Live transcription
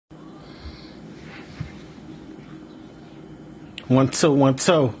1 2 1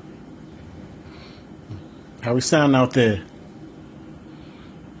 2. How we sound out there?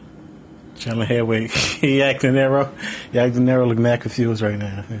 Chilling here with Yak Dinero. Yak Dinero look mad confused right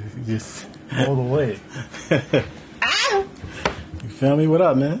now. Just all the way. You feel me? What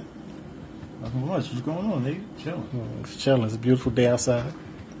up, man? Nothing much. What's going on, nigga? Chilling. It's chilling. It's a beautiful day outside.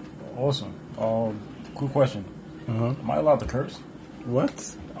 Awesome. Quick question. Am I allowed to curse?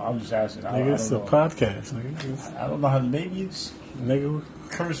 What? I'm just asking. Nigga, it's a podcast, nigga. I don't know how to. Maybe it's nigga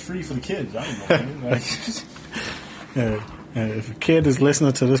curse free for the kids. I don't know. Like, yeah, if a kid is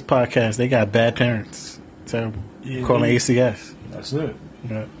listening to this podcast, they got bad parents. Terrible. Yeah, calling ACS. That's it.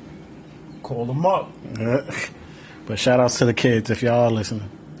 Yeah. Call them up. Yeah. But shout outs to the kids if y'all are listening.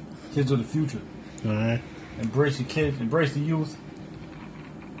 Kids are the future. All right. Embrace your kids. Embrace the youth.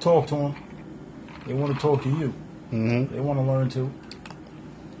 Talk to them. They want to talk to you. Mm-hmm. They want to learn too.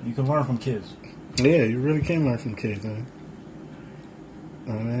 You can learn from kids. Yeah, you really can learn from kids, man.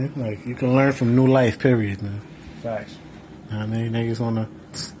 I mean, like, you can learn from new life, period, man. Facts. I mean, niggas wanna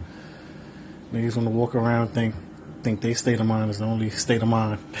walk around and think their state of mind is the only state of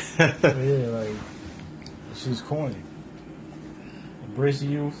mind. Yeah, like, it's just corny. Embrace the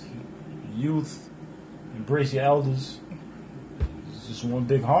youth. Youth. Embrace your elders. It's just one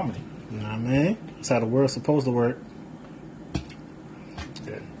big harmony. You know what I mean? That's how the world's supposed to work.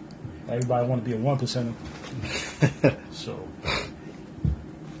 Yeah. Everybody want to be a 1%. So,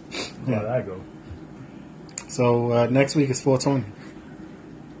 where'd I go? So, next week is 420.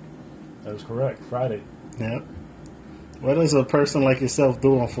 That is correct. Friday. Yep. What does a person like yourself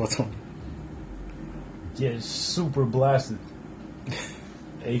do on 420? Get super blasted.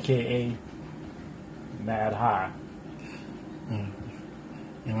 AKA mad high. And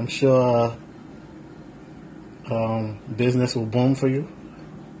I'm sure business will boom for you.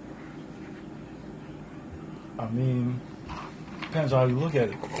 I mean, depends how you look at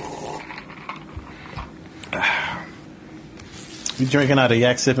it. You drinking out of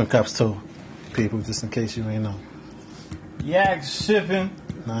Yak sipping cups too, people, just in case you ain't know. Yak sipping.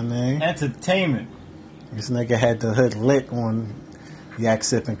 Know what I mean? Entertainment. This nigga had the hood lit on Yak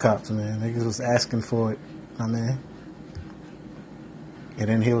sipping cups, man. Niggas was asking for it. Know what I mean? And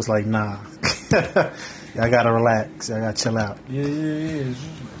then he was like, nah. Y'all gotta relax. Y'all gotta chill out. Yeah. It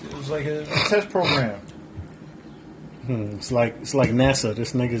was like a test program. It's like NASA.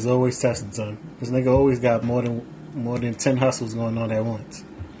 This nigga's always testing, son. This nigga always got more than 10 hustles going on at once.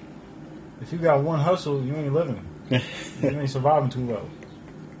 If you got one hustle, you ain't living. You ain't surviving too well.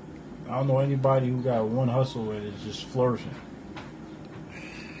 I don't know anybody who got one hustle and is just flourishing.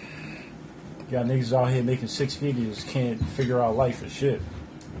 You got niggas out here making 6 figures, can't figure out life or shit.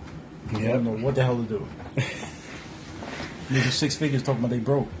 Yeah. I don't know what the hell to do. Making 6 figures talking about they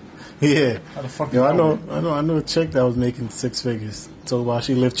broke. Yeah. How the fuck? Yo, I know a chick that was making 6 figures. So while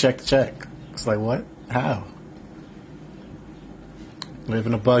she lived check to check. It's like, what? How?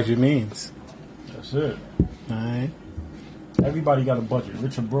 Living above your means. That's it. Alright. Everybody got a budget,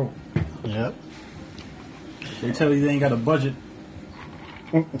 rich or broke. Yep. If they tell you they ain't got a budget,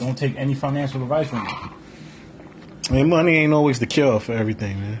 don't take any financial advice from them. I mean, money ain't always the cure for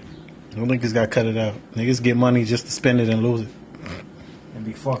everything, man. No niggas got to cut it out. Niggas get money just to spend it and lose it. And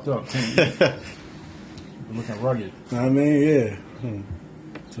be fucked up, too. Looking rugged. I mean, yeah.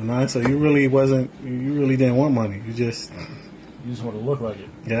 So you really didn't want money. You just want to look like it.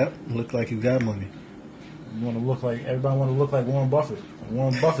 Yep, look like you got money. You want to look like, everybody want to look like Warren Buffett.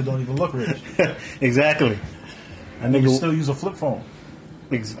 Warren Buffett don't even look rich. Exactly. And niggas still use a flip phone.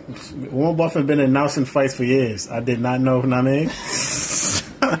 Warren Buffett been announcing fights for years. I did not know, what I mean?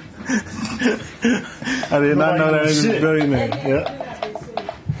 I did not know that he was a billionaire. Yeah.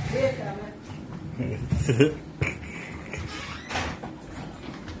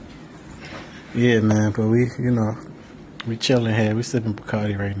 Yeah, man, but we chilling here. We sipping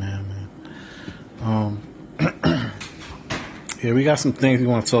Bacardi right now, man. Yeah, we got some things we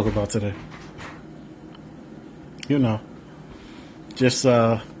want to talk about today. Just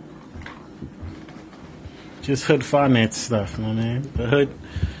hood finance stuff, you know what I mean?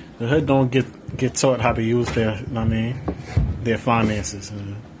 The hood don't get taught how to use their finances.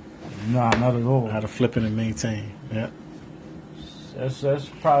 Nah, not at all. How to flip it and maintain. Yeah. That's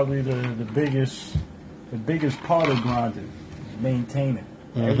probably the biggest part of grinding is maintaining.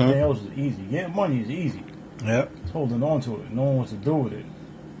 Mm-hmm. Everything else is easy. Getting money is easy. Yep. It's holding on to it, knowing what to do with it.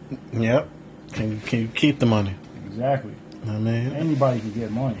 Yep. Can you keep the money? Exactly. I mean, anybody can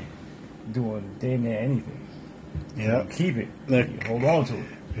get money doing damn near anything. Yeah. Keep it. You hold on to it.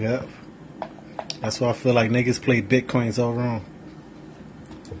 Yep. That's why I feel like niggas play Bitcoin so wrong.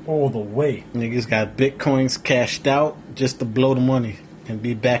 All the way. Niggas got Bitcoins cashed out just to blow the money and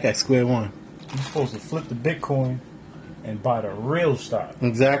be back at square one. You're supposed to flip the Bitcoin and buy the real stock.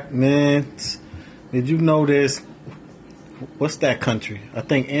 Exact, man. Did you know this? What's that country? I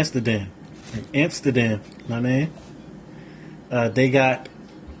think Amsterdam. Amsterdam, my man. They got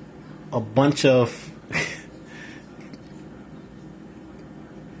a bunch of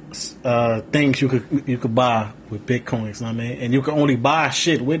things you could buy with Bitcoins, know what I mean? And you can only buy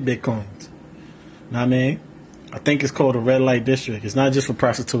shit with Bitcoins. Know what I mean? I think it's called a red light district. It's not just for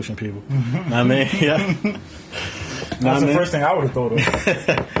prostitution, people. Know what I mean? Yeah. That's the first thing I would have thought of.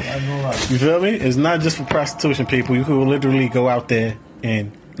 I'm gonna lie. You feel me? It's not just for prostitution, people. You could literally go out there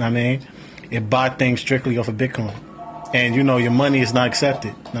and, know what I mean, and buy things strictly off of Bitcoin. And you know your money is not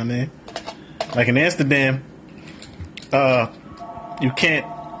accepted. Know what I mean? Like in Amsterdam, you can't.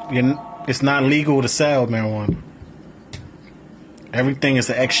 It's not legal to sell marijuana. Everything is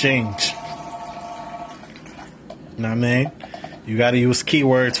an exchange. Know what I mean? You got to use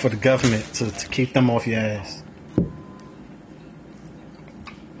keywords for the government to keep them off your ass.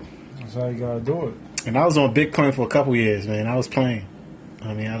 That's how you gotta do it. And I was on Bitcoin for a couple years, man. I was playing.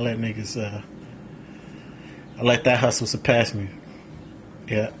 I mean, I let niggas. I let that hustle surpass me.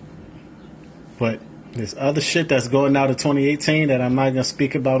 Yeah. But there's other shit that's going out of 2018 that I'm not going to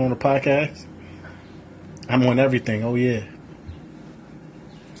speak about on the podcast. I'm on everything. Oh, yeah.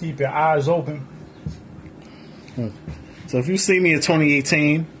 Keep your eyes open. So if you see me in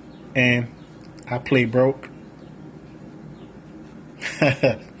 2018 and I play broke,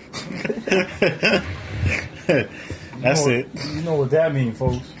 that's it. You know what that means,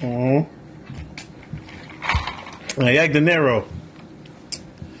 folks. Now, Yak Dinero.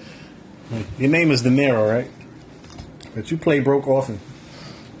 Your name is Dinero, right? But you play broke often.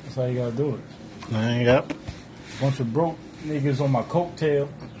 That's how you gotta do it. Yep. Bunch of broke niggas on my coattail.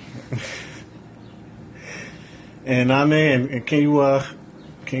 And I mean, and can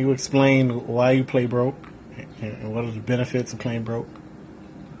you explain why you play broke and what are the benefits of playing broke?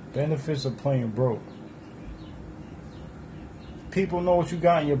 Benefits of playing broke. People know what you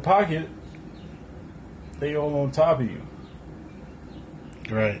got in your pocket. They all on top of you.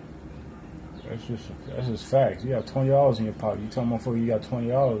 Right. That's just facts. You got $20 in your pocket. You tell motherfucker you got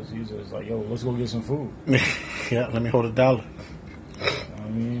 $20. He's just like, yo, let's go get some food. Yeah, let me hold $1. I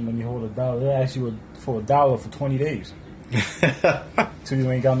mean, let me hold $1. They ask you for $1 for 20 days. Till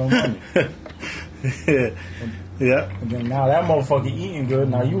you ain't got no money. Yeah. And then now that motherfucker eating good.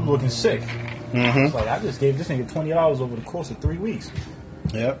 Now you looking sick. Mm-hmm. It's like I just gave this nigga $20 over the course of 3 weeks.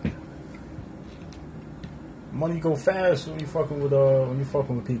 Yep. Money go fast when you fucking with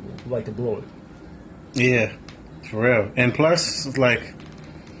people who like to blow it. Yeah, for real. And plus, it's like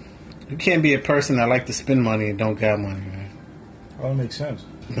you can't be a person that like to spend money and don't got money, man. Oh, that makes sense.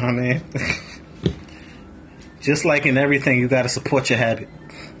 You know what I mean? Just like in everything, you got to support your habit.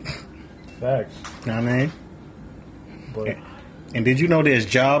 Facts. You know what I mean? But and did you know there's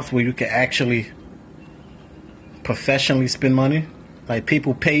jobs where you can actually professionally spend money? Like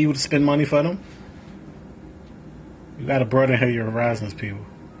people pay you to spend money for them? You got to broaden your horizons, people.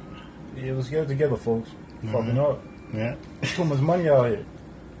 yeah, let's get it together, folks. Fucking up. Yeah. There's too much money out here.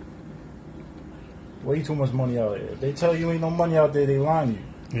 Way too much money out here. If they tell you ain't no money out there, they lying to you.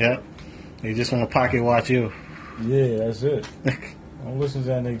 Yeah. They just want to pocket watch you. Yeah, that's it. Don't listen to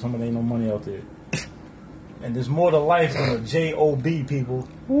that nigga talking about ain't no money out there. And there's more to life than a J-O-B, people.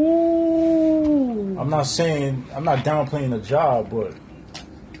 Ooh. I'm not downplaying a job, but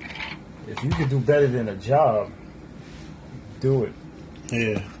if you could do better than a job, do it.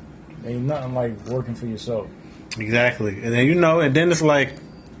 Yeah. Ain't nothing like working for yourself. Exactly. And then, and then it's like,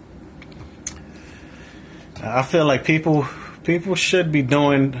 I feel like people should be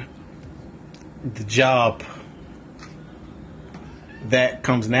doing the job that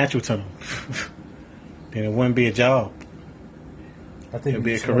comes natural to them. Then it wouldn't be a job. I think it'd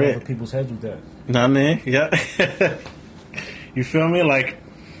be a over career. People's heads with that. Know what I mean? Yeah. You feel me? Like,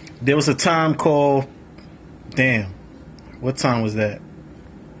 there was a time called, damn, what time was that?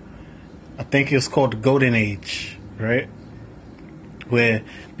 I think it was called the Golden Age, right? Where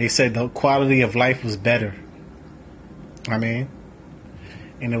they said the quality of life was better. I mean,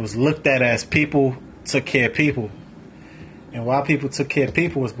 and it was looked at as people took care of people. And why people took care of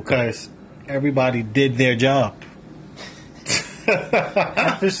people was because everybody did their job.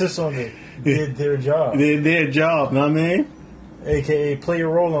 Emphasis on it. Did their job. Did their job, know what I mean? AKA play your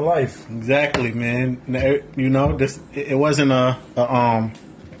role in life. Exactly, man. It wasn't a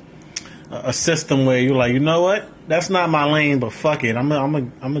system where you're like, you know what? That's not my lane, but fuck it. I'm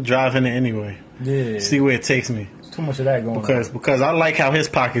a drive in it anyway. Yeah. See where it takes me. too much of that going on. Because I like how his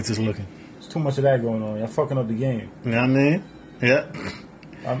pockets is looking. There's too much of that going on. Y'all fucking up the game. You know what I mean? Yeah.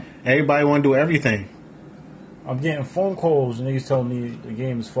 Everybody want to do everything. I'm getting phone calls and niggas telling me the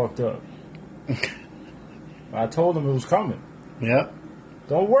game is fucked up. I told them it was coming. Yep.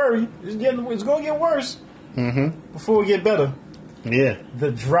 Don't worry, it's gonna get worse. Mm-hmm. Before it get better. Yeah.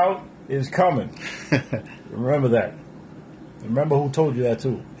 The drought is coming. Remember that. Remember who told you that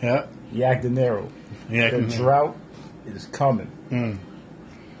too. Yep. Yak Dinero. The drought is coming. Mm.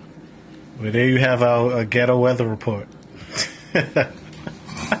 Well, there you have our ghetto weather report.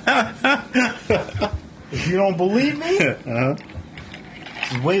 If you don't believe me, just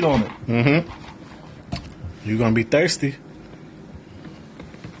wait on it. Mm-hmm. You're gonna be thirsty.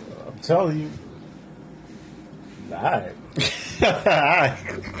 I'm telling you. Alright.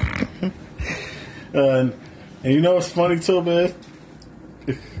 And you know what's funny too, man?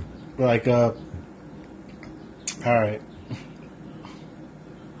 Like, all right.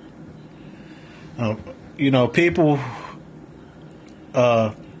 You know, people,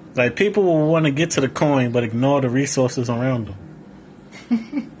 people will want to get to the coin, but ignore the resources around them.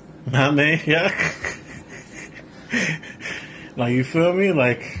 Know what I mean? Yeah. Like, you feel me?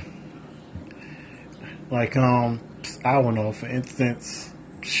 Like, I don't know, for instance,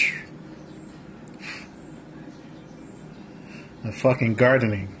 the fucking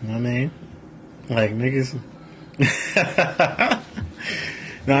gardening, you know what I mean? Like, niggas,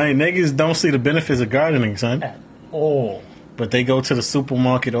 niggas don't see the benefits of gardening, son. At all. But they go to the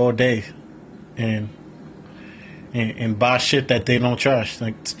supermarket all day and buy shit that they don't trust,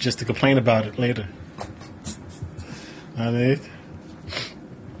 like, just to complain about it later. I mean,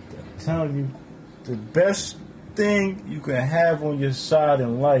 I'm telling you, the best thing you can have on your side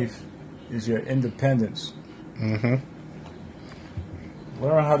in life is your independence. Mm-hmm.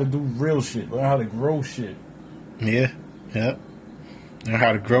 Learn how to do real shit. Learn how to grow shit. Yeah. Yep. Learn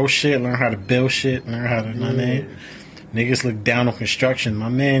how to grow shit. Learn how to build shit. Learn how to, you know what I mean? Niggas look down on construction. My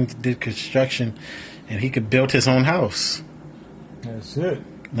man did construction, and he could build his own house. That's it.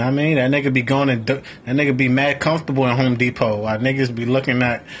 Know what I mean? That nigga be going and that nigga be mad comfortable in Home Depot. While niggas be looking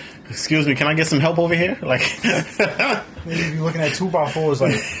at, excuse me, can I get some help over here? Like, niggas be looking at 2x4s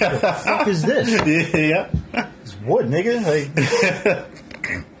like, the fuck is this? Yeah. It's wood, nigga. Like,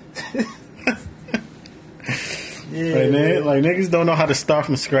 yeah, man. Like, niggas don't know how to start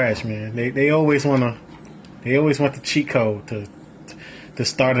from scratch, man. They always want the cheat code to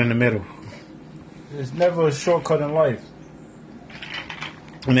start in the middle. There's never a shortcut in life.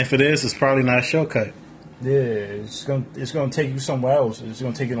 And if it is, it's probably not a shortcut. Yeah, it's gonna take you somewhere else. It's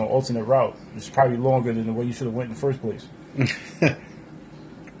gonna take you on an alternate route. It's probably longer than the way you should have went in the first place.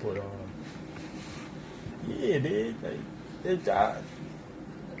 But yeah, dude.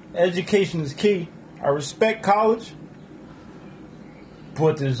 Education is key. I respect college,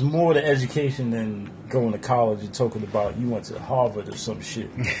 but there's more to education than going to college and talking about you went to Harvard or some shit.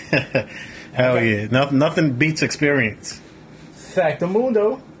 Hell yeah, nothing beats experience.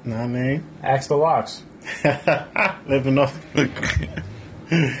 Factamundo. Know what I mean? Ask the locks. Living off.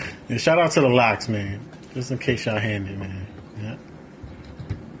 Yeah, shout out to the locks, man. Just in case y'all handy, man.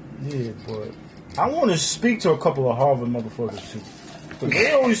 Yeah, but I want to speak to a couple of Harvard motherfuckers too. But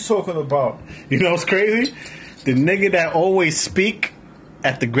they always talking about. You know what's crazy? The nigga that always speak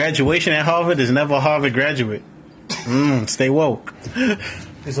at the graduation at Harvard is never a Harvard graduate. Stay woke.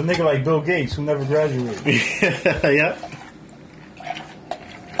 It's a nigga like Bill Gates who never graduated. Yeah.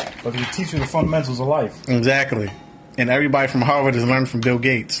 But he teach you the fundamentals of life. Exactly. And everybody from Harvard has learned from Bill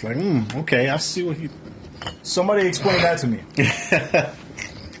Gates. Like, okay, I see what he... Somebody explain that to me.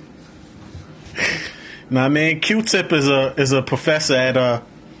 Nah, man, Q-Tip is a professor at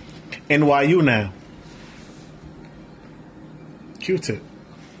NYU now. Q-Tip.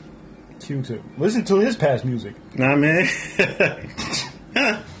 Q-Tip. Listen to his past music. Nah, man.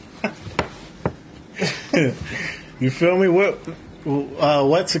 You feel me?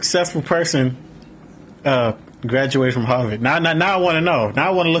 What successful person graduated from Harvard? Now I want to know. Now I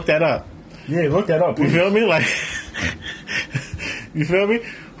want to look that up. Yeah, look that up. Please. You feel me? Like, you feel me?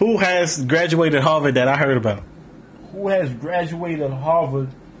 Who has graduated Harvard that I heard about? Who has graduated Harvard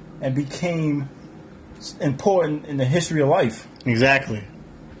and became important in the history of life? Exactly.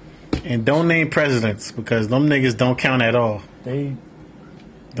 And don't name presidents because them niggas don't count at all. Them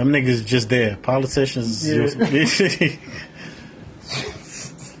niggas just there. Politicians. Yeah.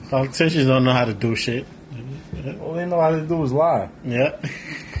 Politicians don't know how to do shit. All they know how to do is lie. Yeah.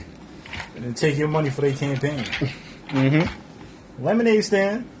 And then take your money for their campaign. Mm-hmm. Lemonade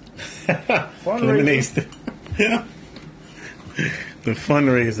stand. Lemonade stand. Yeah. The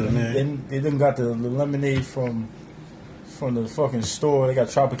fundraiser, man. They done got the lemonade from from the fucking store. They got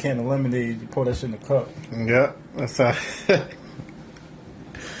Tropicana lemonade. You pour that shit in the cup. Yep, that's how.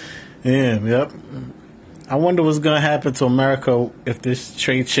 Yeah, yep. I wonder what's gonna happen to America if this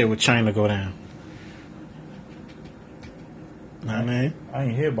trade shit with China go down. Know what I mean? I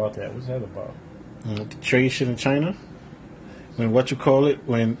ain't hear about that. What's that about? The trade shit in China? When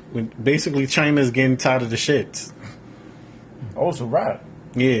when basically China's getting tired of the shit. Oh, it's a rap.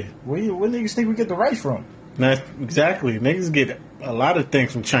 Yeah. Where niggas think we get the rice from? Not exactly. Niggas get a lot of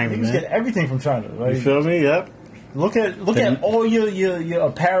things from China, Niggas man. get everything from China. Like, You feel me? Yep. Look at all your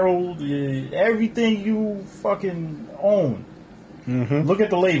apparel, everything you fucking own. Mm-hmm. Look at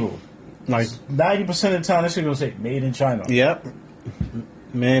the label. Like 90% of the time, this shit gonna say "Made in China." Yep.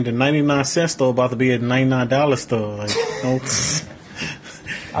 Man, the 99-cent store about to be a $99 store. Like,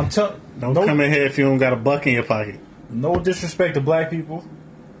 don't come in here if you don't got a buck in your pocket. No disrespect to black people,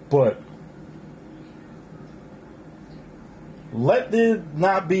 but let there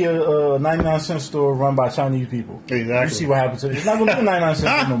not be a 99-cent store run by Chinese people. Exactly. You see what happens to it. It's not gonna be a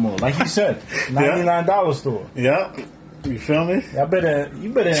 99-cent no more. Like you said, $99 store. Yep. You feel me?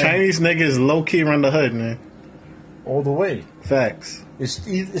 You better. Chinese niggas low key run the hood, man. All the way. Facts. It's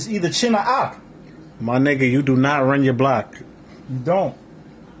either chin or ak. My nigga, you do not run your block. You don't.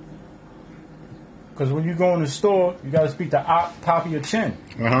 Because when you go in the store, you got to speak the top of your chin.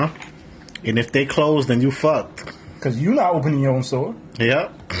 Uh huh. And if they close, then you fucked. Because you're not opening your own store.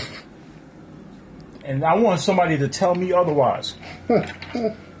 Yep. And I want somebody to tell me otherwise.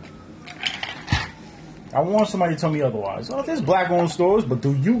 I want somebody to tell me otherwise. Oh, there's black-owned stores, but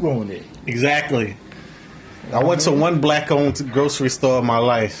do you go in there? Exactly. I went to one black-owned grocery store in my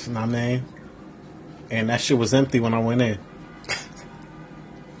life, you know what I mean? And that shit was empty when I went in.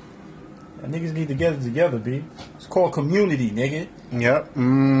 And niggas need to get it together, B. It's called community, nigga. Yep.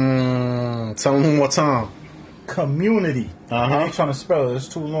 Tell them one more time. Community. I ain't trying to spell it. It's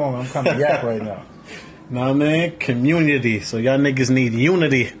too long. I'm kind of yak right now. Know what I mean? Community. So y'all niggas need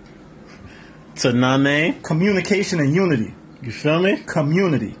unity. To know what I mean? Communication and unity. You feel me?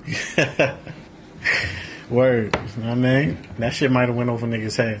 Community. Word. You know what I mean? That shit might have went over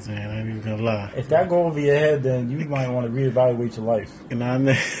niggas' heads, man. I ain't even gonna lie. If that go over your head, then you might want to reevaluate your life. You know what I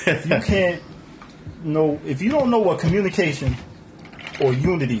mean? If you can't know, if you don't know what communication or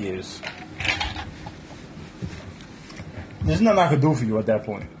unity is, there's nothing I could do for you at that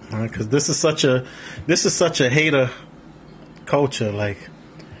point. Because this is such a hater culture. Like,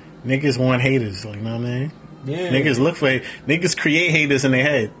 niggas want haters. Like, you know what I mean? Yeah. Niggas create haters in their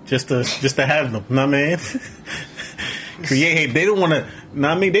head just to have them. You know what I mean? Create hate. They don't want to. You know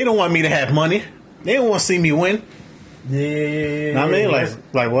what I mean? They don't want me to have money. They don't want to see me win. Yeah. You know what I mean?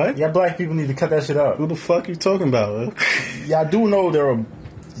 Like what? Yeah, black people need to cut that shit out. Who the fuck you talking about? Yeah, I do know there are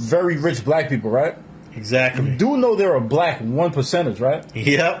very rich black people, right? Exactly. You do know there are black 1%ers, right?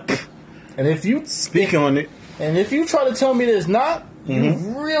 Yep. And if you speak on it, and if you try to tell me there's not, you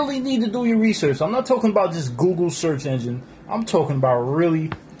really need to do your research. I'm not talking about just Google search engine. I'm talking about really,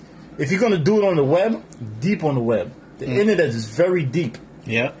 if you're going to do it on the web, deep on the web. The internet is very deep.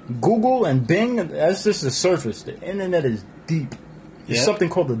 Yeah. Google and Bing, that's just the surface. The internet is deep. There's something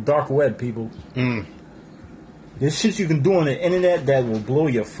called the dark web, people. There's shit you can do on the internet that will blow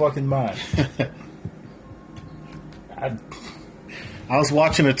your fucking mind. I was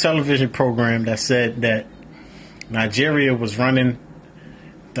watching a television program that said that Nigeria was running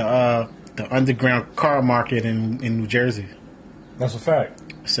the underground car market in New Jersey. That's a fact.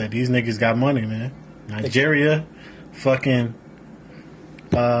 Said these niggas got money, man. Nigeria, fucking.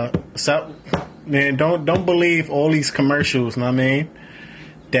 Man, don't believe all these commercials. Know what I mean?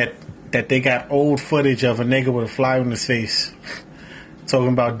 That they got old footage of a nigga with a fly on his face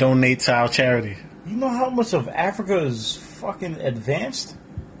talking about donate to our charity. You know how much of Africa is fucking advanced?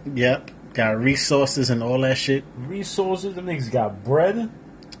 Yep. Got resources and all that shit. Resources, them niggas got bread.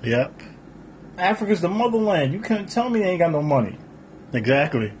 Yep. Africa's the motherland. You couldn't tell me they ain't got no money.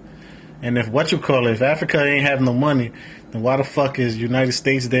 Exactly. And if Africa ain't have no money, then why the fuck is United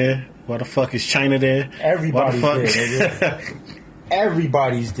States there? Why the fuck is China there? Everybody's there.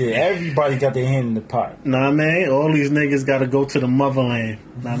 Everybody's there. Everybody got their hand in the pot. Nah, man. All these niggas got to go to the motherland.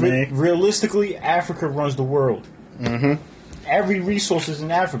 Nah, man. Realistically, Africa runs the world. Every resource is in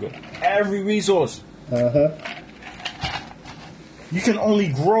Africa. Every resource. You can only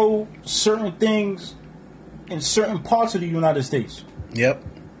grow certain things in certain parts of the United States. Yep.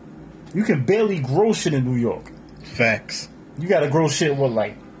 You can barely grow shit in New York. Facts. You got to grow shit,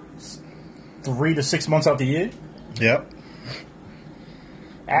 like 3 to 6 months out the year? Yep.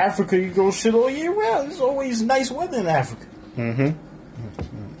 Africa, you grow shit all year round. There's always nice weather in Africa.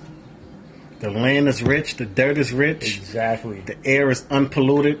 The land is rich. The dirt is rich. Exactly. The air is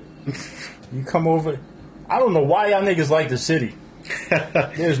unpolluted. You come over. I don't know why y'all niggas like the city.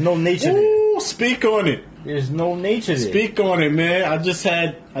 There's no nature there. Ooh, speak on it. There's no nature there. Speak on it, man. I just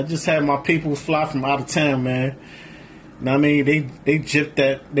had my people fly from out of town, man. I mean, they gypped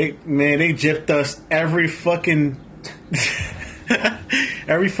they gypped us every fucking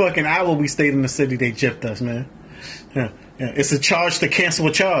hour we stayed in the city. They gypped us, man. Yeah. It's a charge to cancel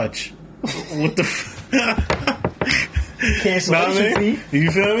a charge. What the? Cancellation fee.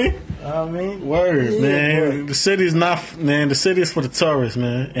 You feel me? I mean, word, yeah, man. word. The city is not, man. The city is for the tourists,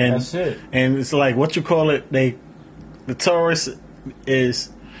 man. And that's it. And it's like what you call it. The tourist is.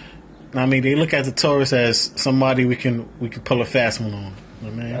 I mean, they look at the tourist as somebody we can pull a fast one on.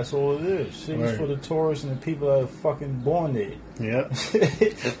 Man. That's all it is. City's for the tourists and the people that are fucking born there. Yep.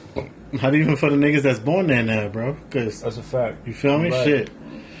 Not even for the niggas that's born there now, bro. Cause that's a fact. You feel me? Right. Shit.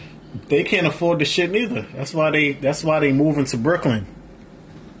 They can't afford the shit neither. That's why they moving to Brooklyn.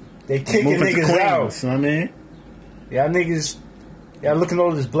 They kicking niggas out. You know what I mean? Y'all looking at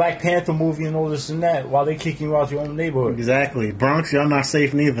all this Black Panther movie and all this and that while they kicking you out your own neighborhood. Exactly. Bronx, y'all not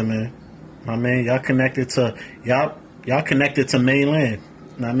safe neither, man. I mean, y'all connected to mainland.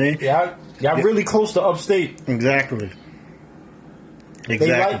 You know what I mean? Y'all really close to upstate. Exactly.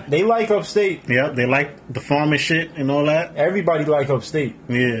 They like upstate. Yep, they like the farming shit and all that. Everybody like upstate.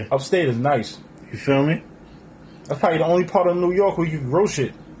 Yeah. Upstate is nice. You feel me? That's probably the only part of New York where you can grow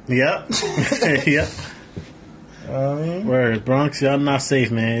shit. Yep. Yep. I mean, word, Bronx, y'all not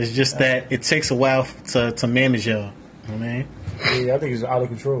safe, man. It's just that it takes a while to manage y'all. You know what I mean? Yeah, I think it's out of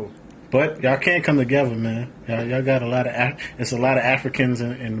control. But y'all can't come together, man. Y'all got a lot of it's a lot of Africans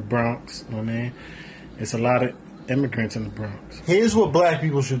in the Bronx. You know what I mean? It's a lot of immigrants in the Bronx. Here's what black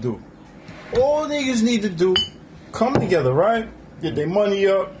people should do. All niggas need to do, come together, right? Get their money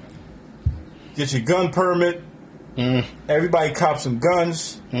up. Get your gun permit. Everybody cop some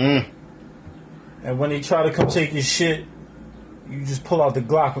guns. And when they try to come take your shit, you just pull out the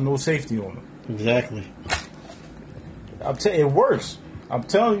Glock with no safety on them. Exactly. It works. I'm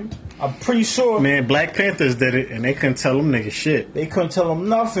telling you. I'm pretty sure. Man, Black Panthers did it, and they couldn't tell them niggas shit. They couldn't tell them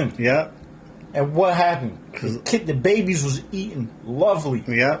nothing. Yep. And what happened? The babies was eating lovely.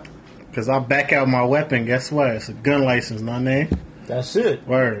 Yep. Because I back out my weapon, guess what? It's a gun license, know what I mean? That's it.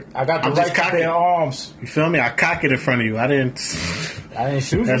 Word. I got the right to bear arms. You feel me? I cock it in front of you. I didn't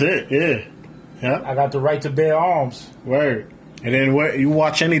shoot That's you. it, yeah. Yep. I got the right to bear arms. Word. And then you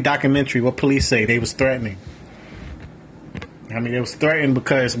watch any documentary, what police say? They was threatening. I mean, it was threatened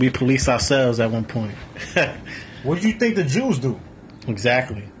because we police ourselves at one point. What do you think the Jews do?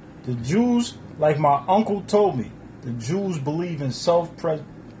 Exactly. The Jews, like my uncle told me, the Jews believe in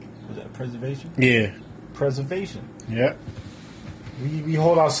preservation? Yeah. Preservation. Yep. We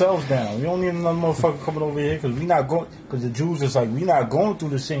hold ourselves down. We don't need another motherfucker coming over here because the Jews is like, we not going through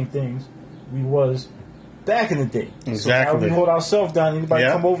the same things we was back in the day. Exactly. So now we hold ourselves down. Anybody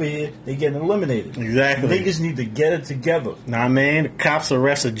come over here, they getting eliminated. Exactly. Niggas need to get it together. Nah, man, the cops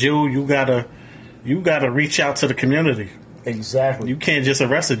arrest a Jew, you gotta reach out to the community. Exactly. You can't just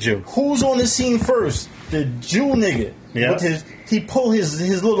arrest a Jew. Who's on the scene first? The Jew nigga. Yeah. He pulled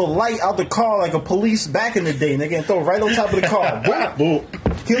his little light out the car like a police back in the day, nigga, and throw it right on top of the car. Boop.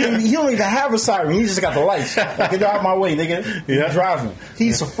 He don't even have a siren. He just got the lights. Like, get out of my way, nigga. Yeah. Driving.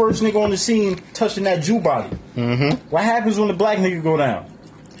 He's the first nigga on the scene touching that Jew body. Mm-hmm. What happens when the black nigga go down?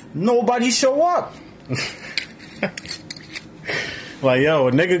 Nobody show up. Like, yo,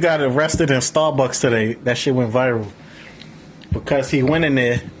 a nigga got arrested in Starbucks today. That shit went viral. Because he went in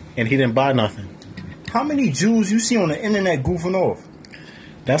there and he didn't buy nothing. How many Jews you see on the internet goofing off?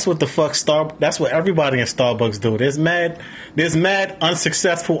 That's what the fuck that's what everybody in Starbucks do. There's mad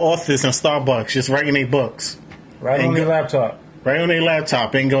unsuccessful authors in Starbucks just writing their books. Right on their laptop. Right on their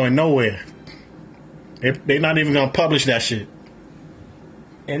laptop. Ain't going nowhere. They not even gonna publish that shit.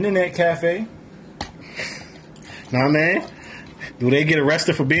 Internet cafe. Know what I mean? Do they get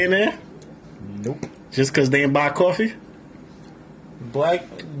arrested for being there? Nope. Just because they didn't buy coffee?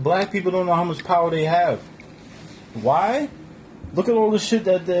 Black people don't know how much power they have. Why? Look at all the shit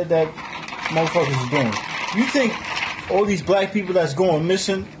that motherfuckers is doing. You think all these black people that's going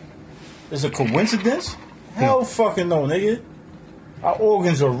missing is a coincidence? Hell fucking no, nigga. Our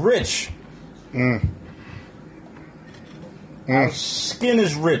organs are rich. Our skin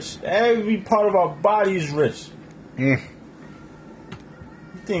is rich. Every part of our body is rich.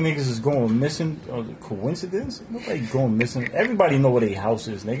 You think niggas is going missing? Coincidence? Nobody going missing. Everybody know where their house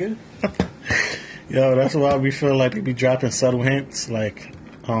is, nigga. Yo, that's why we feel like they be dropping subtle hints. Like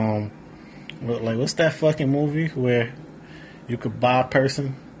what's that fucking movie where you could buy a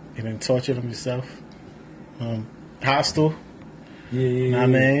person and then tortured him yourself. Hostel. Yeah. Nah,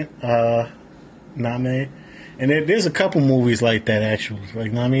 man. Nah, man. And there's a couple movies like that, actually.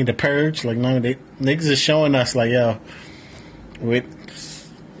 Like, know what I mean? The Purge. Like, know what I mean? Niggas is showing us, like, yo, with,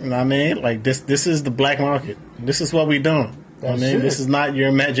 you know what I mean? Like, this is the black market. This is what we doing. I mean, this is not your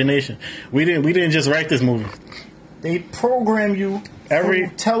imagination. We didn't just write this movie. They program you through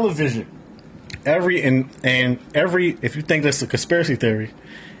television. If you think that's a conspiracy theory,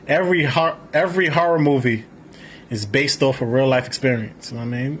 every horror movie is based off a real life experience. You know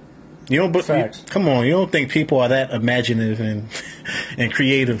what I mean? Facts. Come on, you don't think people are that imaginative and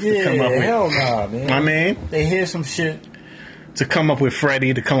creative to come up with? Hell nah, man. I mean, they hear some shit to come up with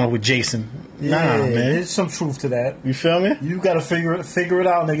Freddy, to come up with Jason. Nah, man. There's some truth to that. You feel me? You got to figure it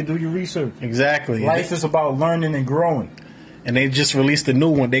out, nigga. Do your research. Exactly. Life is about learning and growing. And they just released a new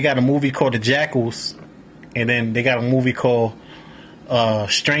one. They got a movie called The Jackals, and then they got a movie called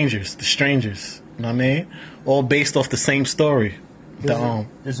Strangers. The Strangers. You know what I mean? All based off the same story.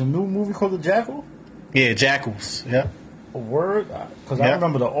 There's a new movie called The Jackal? Yeah, Jackals. Yep. A word? Because I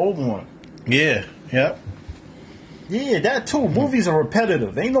remember the old one. Yeah. Yep. Yeah, that too. Movies are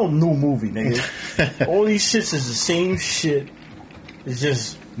repetitive. Ain't no new movie, nigga. All these shits is the same shit. It's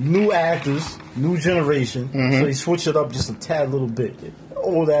just new actors, new generation. So they switch it up just a tad little bit.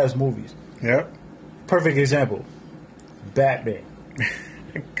 Old ass movies. Yep. Perfect example. Batman.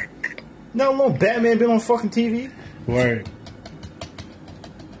 No, Batman been on fucking TV. Word.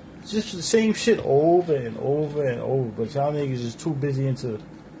 It's just the same shit over and over and over. But y'all niggas is too busy into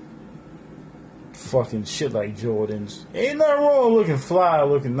fucking shit like Jordans. Ain't nothing wrong looking fly,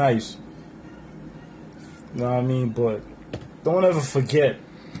 looking nice. You know what I mean? But don't ever forget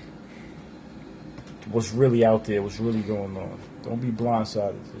what's really out there, what's really going on. Don't be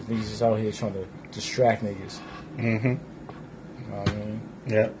blindsided. These niggas is out here trying to distract niggas. You know what I mean?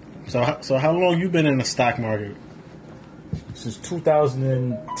 Yeah. So how long you been in the stock market? Since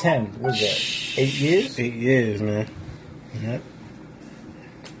 2010. What's that? 8 years? 8 years, man. Yep.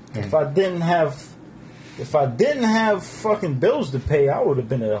 If I didn't have fucking bills to pay, I would have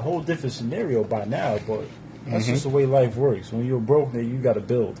been in a whole different scenario by now. But that's just the way life works. When you're broke, then you got to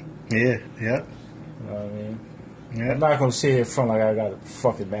build. Yeah. Yep. You know what I mean? Yeah. I'm not gonna say it front like I got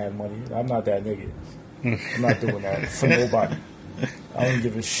fucking mad money. I'm not that nigga. I'm not doing that for nobody. I don't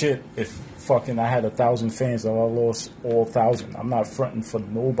give a shit if fucking I had 1,000 fans and I lost all 1,000. I'm not fronting for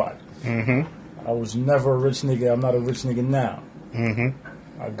nobody. I was never a rich nigga. I'm not a rich nigga now.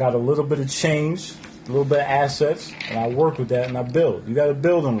 I got a little bit of change, a little bit of assets, and I work with that and I build. You got to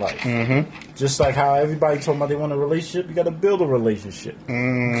build in life. Just like how everybody told me they want a relationship, you got to build a relationship.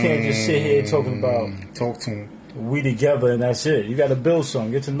 You can't just sit here talking about talk to him. We together and that's it. You got to build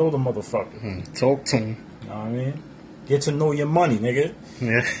something. Get to know the motherfucker. Talk to him. You know what I mean? Get to know your money, nigga.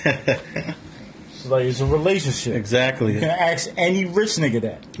 Yeah. It's like it's a relationship. Exactly. You can ask any rich nigga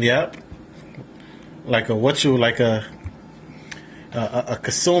that. Yep. Like a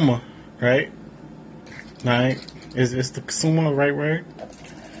consumer, right? Right? Is the consumer the right word?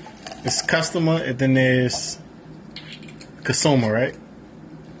 It's customer, and then there's consumer, right?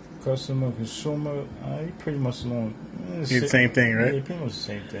 Customer, consumer, you pretty much know. It's the same thing, right? Yeah, pretty much the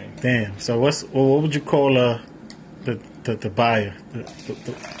same thing. Damn. So what would you call the buyer, the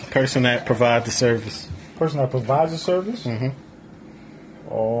person that provides the service? Person that provides the service? It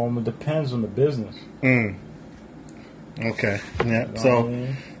depends on the business. Okay. Yeah. You know what I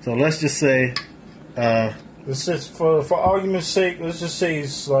mean? So let's just say let's just for argument's sake, let's just say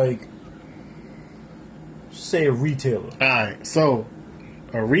it's like say a retailer. Alright, so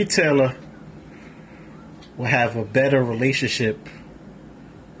a retailer will have a better relationship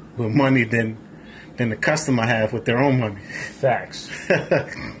with money than the customer have with their own money. Facts.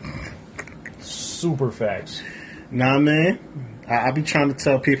 Super facts. Nah, man. I be trying to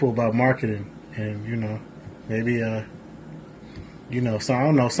tell people about marketing, and maybe so I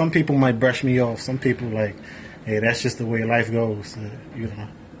don't know. Some people might brush me off. Some people like, hey, that's just the way life goes.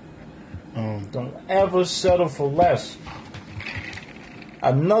 Don't ever settle for less.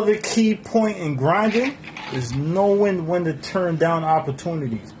 Another key point in grinding is knowing when to turn down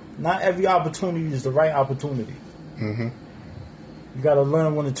opportunities. Not every opportunity is the right opportunity. You got to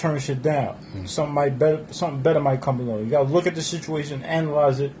learn when to turn shit down. Something better might come along. You got to look at the situation,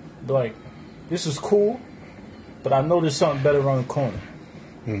 analyze it, be like, this is cool, but I know there's something better around the corner.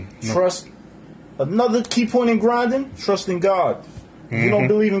 Trust. Another key point in grinding, trust in God. If you don't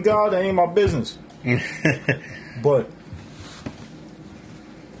believe in God, that ain't my business. But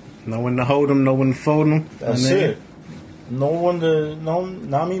know when to hold them, know when to fold them. That's it. Know when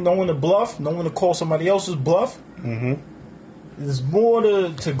to bluff, know when to call somebody else's bluff. there's more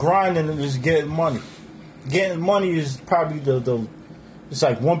to grinding than just getting money. Getting money is probably the it's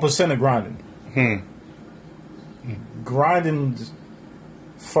like 1% of grinding. Grinding,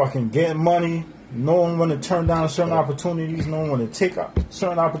 fucking getting money, knowing when to turn down certain opportunities, knowing when to take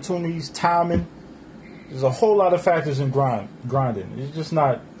certain opportunities, timing. There's a whole lot of factors in grinding. It's just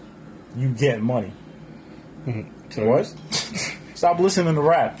not you getting money. So what? Stop listening to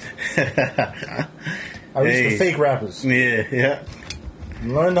rap. At least the fake rappers. Yeah.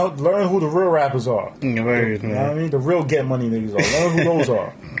 Learn who the real rappers are. Right, you know what I mean? The real get money niggas are. Learn who those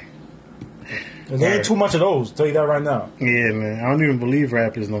are. There ain't too much of those. I'll tell you that right now. Yeah, man. I don't even believe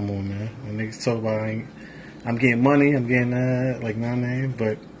rappers no more, man. When niggas talk about I'm getting money, I'm getting like my name,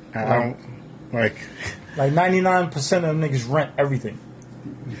 but I don't like 99% of them niggas rent everything.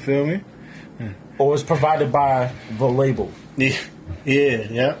 You feel me? Or it's provided by the label.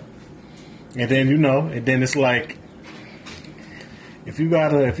 Yeah. And then and then it's like if you got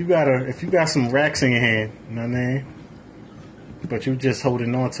some racks in your hand, you know what I mean? But you just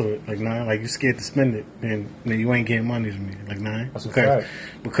holding on to it, like like you scared to spend it, then you ain't getting money from me, like That's a fact.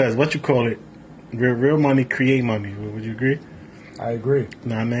 Because what you call it, real money create money. Would you agree? I agree.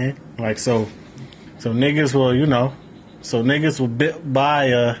 Know what I mean? Like so niggas will niggas will buy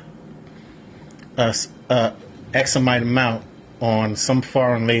a X amount on some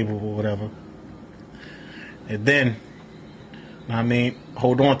foreign label or whatever, and then,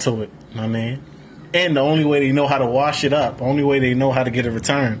 hold on to it. Know what I mean? And the only way they know how to wash it up, the only way they know how to get a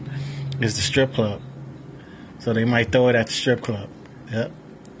return is the strip club. So they might throw it at the strip club. Yep.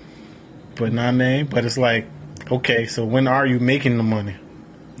 But know what I mean? But it's like, okay, so when are you making the money?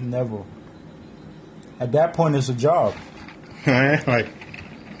 Never. At that point, it's a job. Like,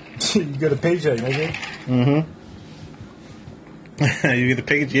 you get a paycheck, nigga. You get the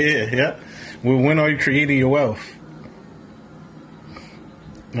paycheck, yeah. Well, when are you creating your wealth?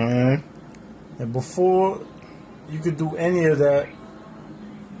 And before you could do any of that,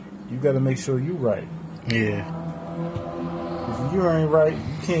 you got to make sure you right. Yeah. If you ain't right,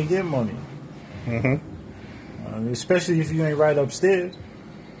 you can't get money. Especially if you ain't right upstairs.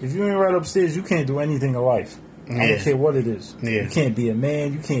 If you ain't right upstairs, you can't do anything in life. I don't care what it is. Yeah. You can't be a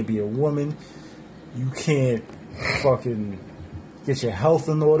man. You can't be a woman. You can't fucking get your health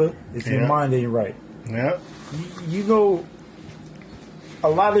in order if your mind ain't right. Yeah. You know, a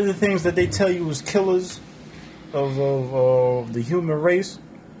lot of the things that they tell you is killers of the human race,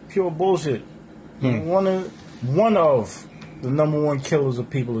 pure bullshit. One of the number one killers of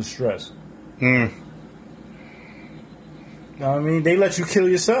people is stress. You know what I mean? They let you kill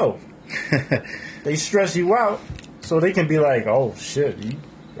yourself. They stress you out so they can be like, oh shit,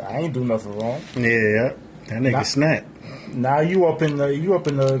 I ain't do nothing wrong. Yeah, that nigga snap. Now you up in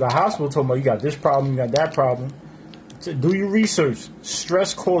the hospital talking about you got this problem, you got that problem. Do your research.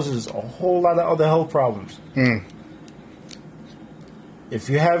 Stress causes a whole lot of other health problems. If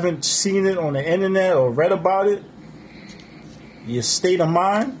you haven't seen it on the internet or read about it, your state of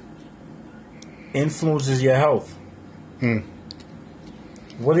mind influences your health.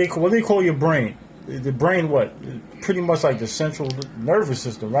 What do they call your brain? The brain, what? Pretty much like the central nervous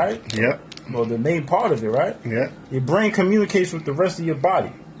system, right? Yep. Well, the main part of it, right? Yeah. Your brain communicates with the rest of your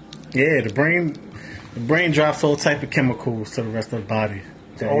body. Yeah, the brain drops all type of chemicals to the rest of the body.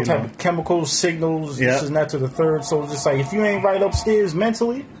 All type of chemicals, signals, this is not to the third. So it's just like if you ain't right upstairs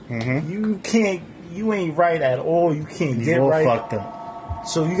mentally, you ain't right at all. You can't get right. Fucked up.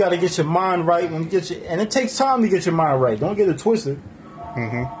 So you got to get your mind right and it takes time to get your mind right. Don't get it twisted.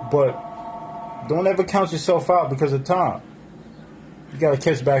 But don't ever count yourself out because of time. You got to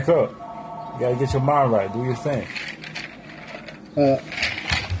catch back up. You got to get your mind right. Do your thing.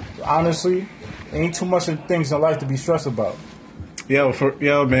 Honestly, ain't too much of things in life to be stressed about.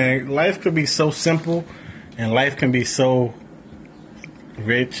 Yo, man, life could be so simple, and life can be so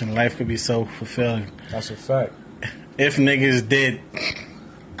rich, and life could be so fulfilling. That's a fact. If niggas did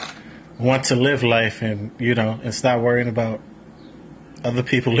want to live life, and and stop worrying about other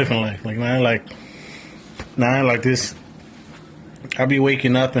people living life, like this. I'll be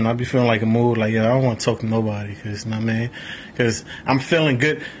waking up and I'll be feeling like a mood, like I don't want to talk to nobody, because I'm feeling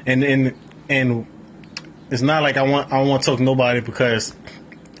good, and it's not like I don't want to talk to nobody because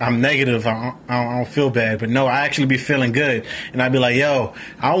I'm negative. I don't feel bad, but no, I actually be feeling good, and I'd be like, yo,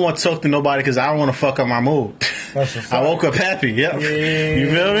 I don't want to talk to nobody because I don't want to fuck up my mood. That's a fact. I woke up happy. Yep. Yeah, you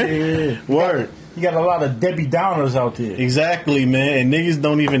feel me? Yeah. Word. You got a lot of Debbie Downers out there. Exactly, man. And niggas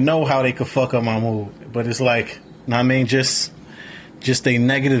don't even know how they could fuck up my mood. But it's like, just a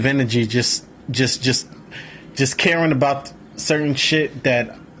negative energy, just caring about certain shit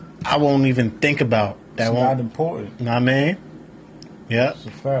that I won't even think about. It's not important. Know what I mean? Yep. It's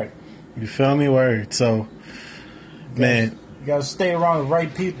a fact. You feel me? Word. So, man. You gotta stay around the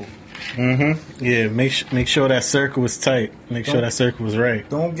right people. Mm-hmm. Yeah, make sure that circle is tight. Make sure that circle is right.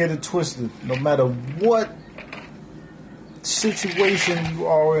 Don't get it twisted. No matter what situation you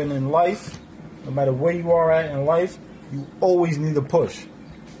are in life, no matter where you are at in life, you always need a push.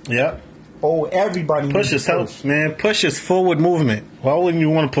 Yep. Oh, everybody push needs is a push. Man, push is forward movement. Why wouldn't you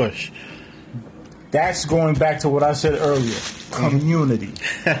want to push? That's going back to what I said earlier. Community.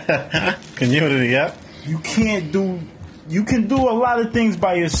 Community, yep. You can do a lot of things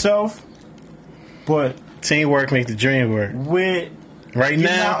by yourself, but teamwork makes the dream work. You're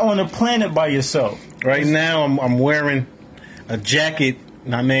not on the planet by yourself. Right now, I'm wearing a jacket,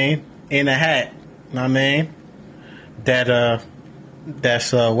 and a hat,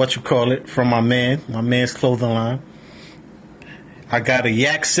 that's what you call it, from my man's clothing line. I got a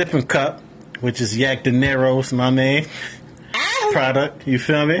Yak sipping cup, which is Yak Dinero's, product. You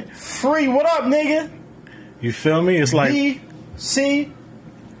feel me? Free, what up, nigga? You feel me? It's like C.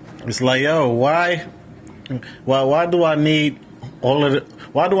 It's like, yo, why do I need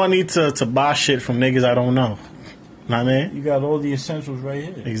why do I need to buy shit from niggas I don't know? You got all the essentials right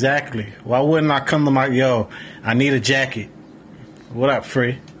here. Exactly. Why wouldn't I come to I need a jacket. What up,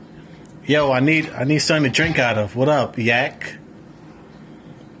 Free? Yo, I need something to drink out of. What up, Yak?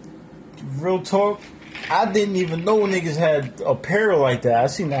 Real talk, I didn't even know niggas had apparel like that. I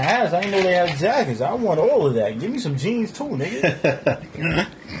seen the hats. I didn't know they had jackets. I want all of that. Give me some jeans too, nigga.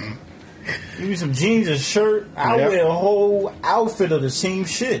 Give me some jeans, a shirt. I wear a whole outfit of the same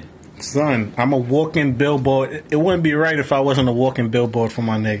shit. Son, I'm a walking billboard. It wouldn't be right if I wasn't a walking billboard for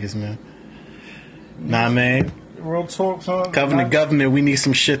my niggas, man. Real talk, son. Government, we need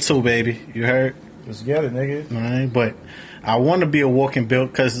some shit too, baby. You heard? Let's get it, nigga. But I want to be a walking bill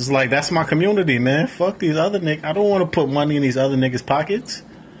because it's like, that's my community, man. Fuck these other niggas. I don't want to put money in these other niggas' pockets.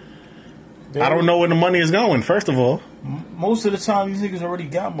 I don't know where the money is going, first of all. Most of the time, these niggas already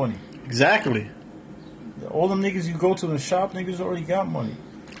got money. Exactly. All them niggas you go to the shop, niggas already got money.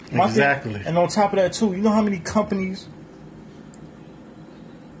 Exactly. And on top of that, too, you know how many companies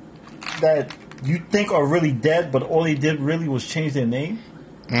that you think are really dead, but all they did really was change their name?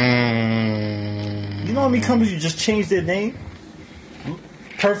 You know how many companies you just changed their name?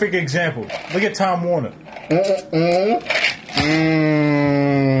 Perfect example. Look at Time Warner.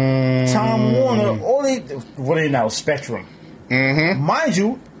 Time Warner, what are they now? Spectrum. Mind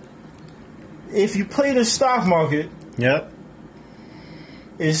you, if you play the stock market,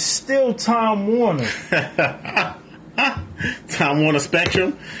 it's still Time Warner. Time Warner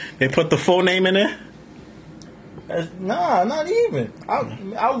Spectrum? They put the full name in there? Nah, not even.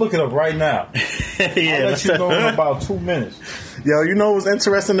 I'll look it up right now. I'll let you know in about 2 minutes. Yo, you know what's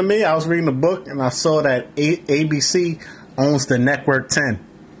interesting to me? I was reading a book and I saw that ABC owns the Network 10.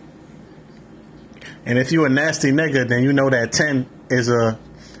 And if you a nasty nigga, then you know that 10 is the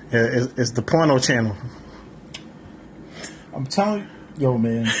porno channel. I'm telling you, yo,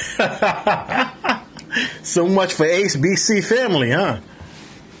 man. So much for ABC family, huh?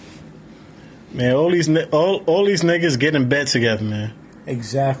 Man, all these niggas get in bed together, man.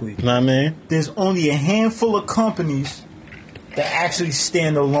 Exactly. Know what I mean? There's only a handful of companies that actually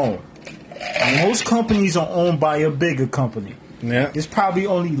stand alone. Most companies are owned by a bigger company. Yeah. There's probably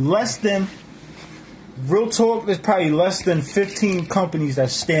only less than, real talk, there's probably less than 15 companies that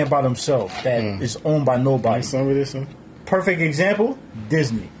stand by themselves that is owned by nobody. Perfect example,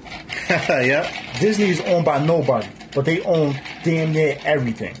 Disney. Yeah. Disney is owned by nobody, but they own damn near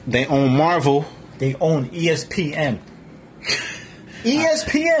everything. They own Marvel. They own ESPN.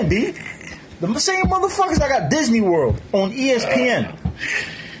 ESPN, B. The same motherfuckers that got Disney World on ESPN.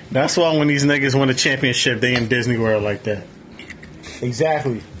 That's why when these niggas win a championship, they in Disney World like that.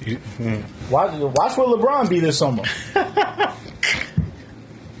 Exactly. Watch what LeBron be this summer.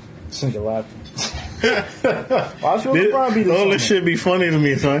 Single laughing. Watch what LeBron be this summer. All this shit be funny to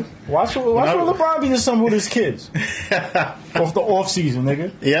me, son. Watch what LeBron be this summer with his kids. Off the off season,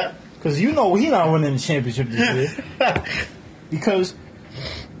 nigga. Yeah. Because you know he not winning the championship this year. because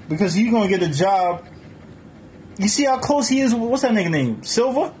he's gonna get a job. You see how close he is? What's that nigga name?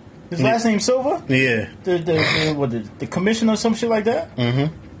 Silva? His last name Silva? Yeah. The commissioner or some shit like that?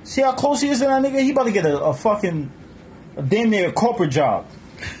 Mm-hmm. See how close he is to that nigga? He about to get a damn near corporate job.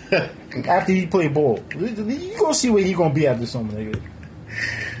 After he play ball. You gonna see where he gonna be after summer, nigga.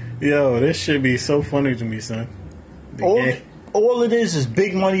 Yo, this shit be so funny to me, son. All it is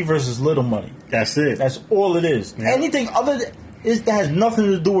big money versus little money. That's it. That's all it is. Yeah. Anything other than that has nothing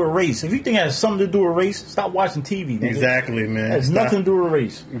to do with race. If you think it has something to do with race, stop watching TV, nigga. Exactly, man. It has nothing to do with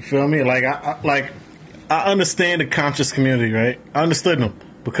race. You feel me? Like I understand the conscious community, right? I understood them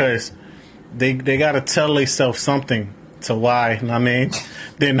because they got to tell themselves something to why, you know what I mean,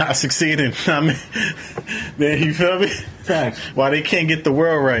 they're not succeeding, you know what I mean? Then, you feel me? Facts. Why they can't get the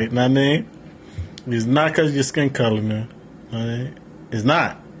world right, you know what I mean? It's not because of your skin color, man. You know what I mean? It's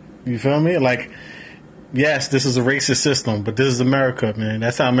not. You feel me? Like, yes, this is a racist system, but this is America, man.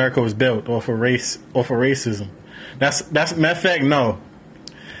 That's how America was built, off of racism. That's matter of fact, no.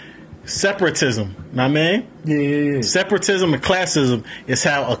 Separatism, know what I mean? Yeah. Separatism and classism is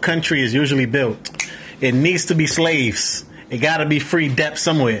how a country is usually built. It needs to be slaves. It got to be free depth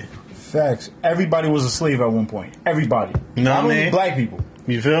somewhere. Facts. Everybody was a slave at one point. Everybody. Know what I mean? Not only black people.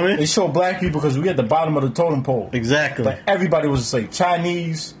 You feel me? They show black people because we at the bottom of the totem pole. Exactly. But everybody was a slave.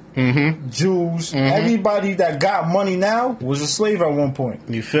 Chinese, Jews, everybody that got money now was a slave at one point.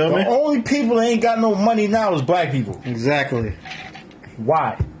 You feel me? The only people that ain't got no money now is black people. Exactly.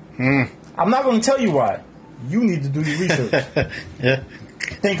 Why? I'm not going to tell you why. You need to do your research. Yeah.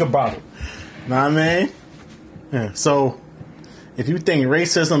 Think about it. Know what I mean? Yeah. So, if you think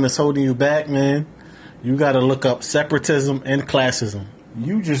racism is holding you back, man, you got to look up separatism and classism.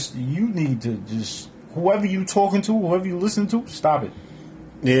 You need to just, whoever you talking to, whoever you listen to, stop it.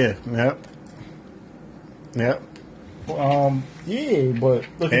 Yeah. Yep. Yep. Yeah, but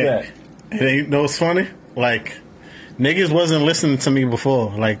look at that. And you know what's funny? Like, niggas wasn't listening to me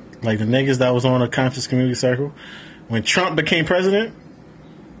before. Like the niggas that was on a conscious community circle. When Trump became president,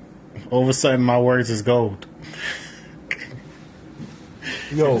 all of a sudden my words is gold.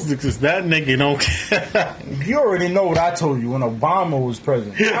 Yo, Because that nigga don't care. you already know what I told you when Obama was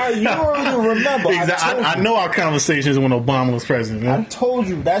president. You already remember. I know our conversations when Obama was president. I Man. told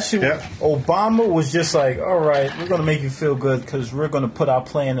you that shit. Yep. Obama was just like, all right, we're gonna make you feel good because we're gonna put our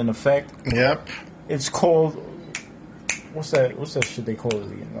plan in effect. Yep. It's called what's that shit they call it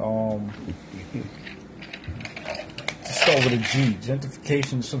again? Start with a G,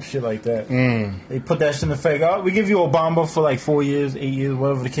 gentrification, some shit like that. They put that shit in effect. Oh, we give you Obama for like 4 years, 8 years,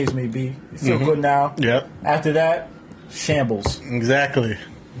 whatever the case may be. You feel good now. Yep. After that, shambles. Exactly.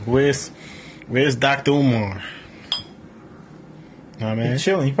 Where's Dr. Umar? Know what I mean? He's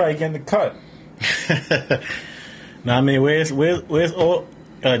chilling. He probably getting the cut. Know what I mean? Where's all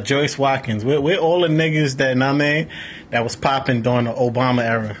Joyce Watkins? Where all the niggas that, know what I mean, that was popping during the Obama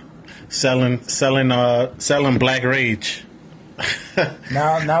era? Selling black rage.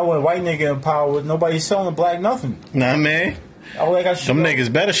 Now when white nigga in power, nobody's selling black nothing. Know what I mean? Them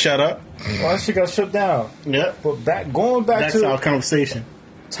niggas better shut up. Well, that shit got shut down. Yep. But going back That's to our conversation.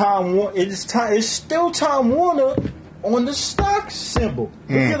 Time Warner, it's still Time Warner on the stock symbol.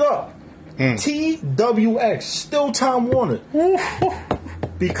 Look it up. TWX, still Time Warner.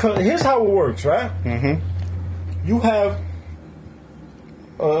 Because here's how it works, right? You have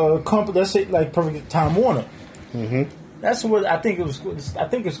company, let's say like perfect Time Warner. That's what I think it was. I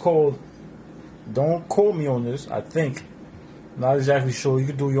think it's called. Don't quote me on this. I think, not exactly sure. You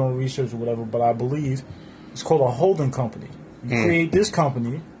can do your own research or whatever, but I believe it's called a holding company. You create this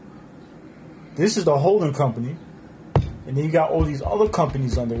company. This is the holding company, and then you got all these other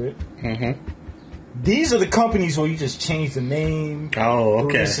companies under it. These are the companies where you just change the name. Oh,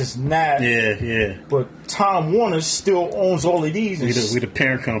 okay. This is not. Yeah. But Time Warner still owns all of these. We the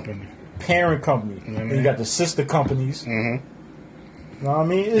parent company. Parent company. Then you got the sister companies. You know what I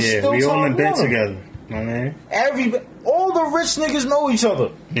mean? It's still we all Time in bed Warner. together. You know what I mean? All the rich niggas know each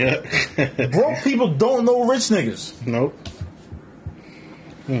other. Yeah. Broke people don't know rich niggas. Nope.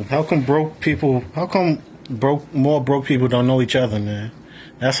 How come more broke people don't know each other, man?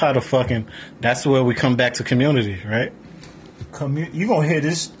 That's how that's where we come back to community, right? You gonna hear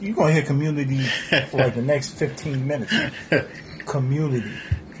this? You gonna hear community for like the next 15 minutes. Community,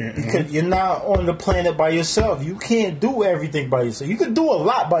 because you're not on the planet by yourself. You can't do everything by yourself. You can do a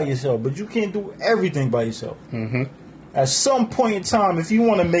lot by yourself, but you can't do everything by yourself. At some point in time, if you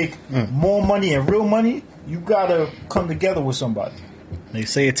want to make more money and real money, you gotta come together with somebody. They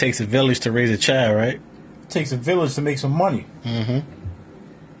say it takes a village to raise a child, right? It takes a village to make some money.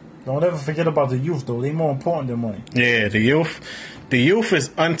 Don't ever forget about the youth, though. They more important than money. Yeah, the youth is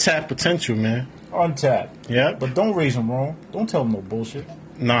untapped potential, man. Untapped. Yeah. But don't raise them wrong. Don't tell them no bullshit.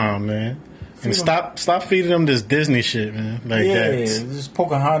 Nah, man. And stop feeding them this Disney shit, man. Like that. Yeah, this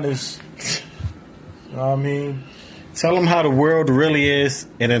Pocahontas. You know what I mean? Tell them how the world really is,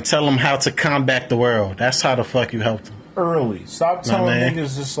 and then tell them how to combat the world. That's how the fuck you help them. Early. Stop telling man.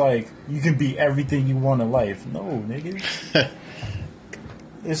 niggas just like, you can be everything you want in life. No, niggas.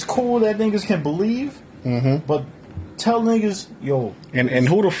 It's cool that niggas can believe, but tell niggas, yo. And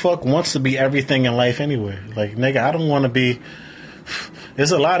who the fuck wants to be everything in life anyway? Like, nigga, I don't want to be.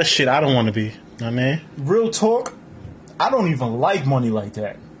 There's a lot of shit I don't want to be. I mean, real talk, I don't even like money like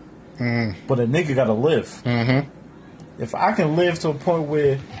that. But a nigga gotta live. Mm-hmm. If I can live to a point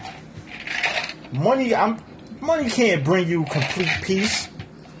where money can't bring you complete peace,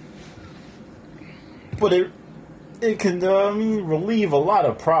 but it can relieve a lot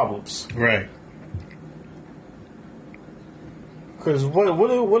of problems. Right. Because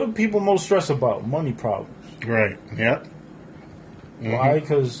what are people most stressed about? Money problems. Right. Yep. Mm-hmm. Why?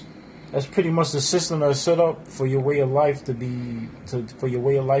 Because that's pretty much the system that's set up for your way of life to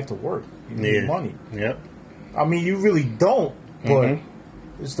work. You need money. Yep. I mean, you really don't, but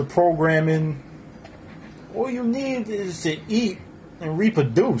it's the programming. All you need is to eat and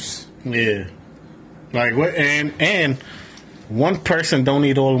reproduce. Yeah. Like what? And one person don't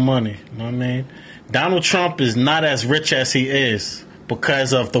need all the money. You know what I mean? Donald Trump is not as rich as he is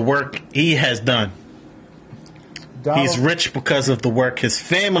because of the work he has done. He's rich because of the work his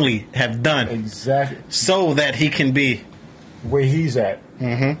family have done. Exactly. So that he can be where he's at.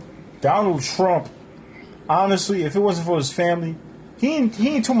 Mm-hmm. Donald Trump, honestly, if it wasn't for his family, he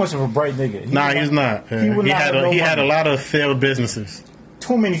ain't too much of a bright nigga. He's not. He had a lot of failed businesses.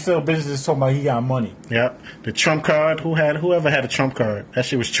 Too many failed businesses talking about he got money. Yep. The Trump card, whoever had a Trump card, that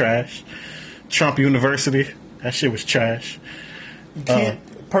shit was trash. Trump University, that shit was trash. You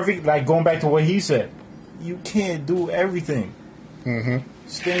can't perfect like going back to what he said. You can't do everything. Mm-hmm.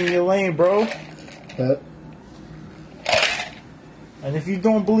 Stay in your lane, bro. Yep. And if you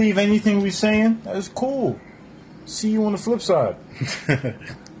don't believe anything we're saying, that's cool. See you on the flip side.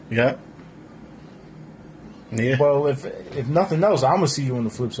 Yep. Yeah. Well, if nothing else, I'm gonna see you on the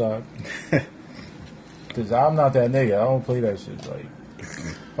flip side. Because I'm not that nigga. I don't play that shit. Like,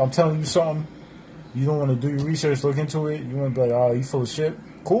 if I'm telling you something, you don't want to do your research, look into it. You want to be like, oh, you full of shit?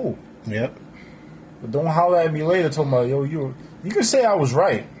 Cool. Yep. But don't holler at me later talking about, yo, you can say I was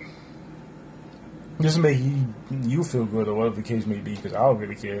right. Just to make you feel good or whatever the case may be, because I don't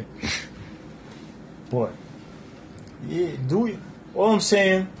really care. But, yeah, all I'm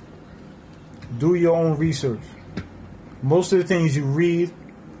saying, do your own research. Most of the things you read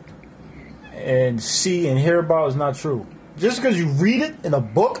and see and hear about is not true. Just because you read it in a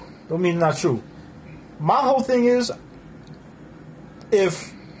book, don't mean it's not true. My whole thing is,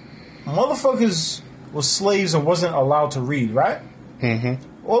 if motherfuckers were slaves and wasn't allowed to read, right? Mm-hmm.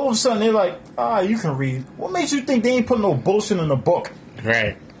 All of a sudden they're like, you can read. What makes you think they ain't putting no bullshit in a book?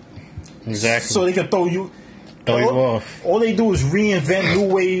 Right. Exactly. So they can throw you off. All they do is reinvent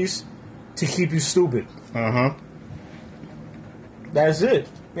new ways to keep you stupid. Uh-huh. That's it.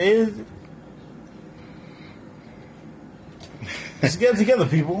 Let's get together,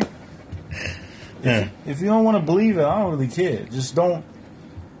 people. Yeah. If you don't want to believe it, I don't really care. Just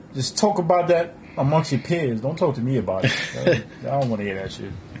talk about that amongst your peers. Don't talk to me about it. I don't want to hear that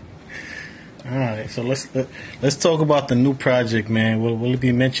shit. All right, so let's talk about the new project, man. Will you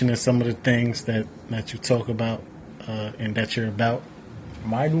be mentioning some of the things that you talk about and that you're about?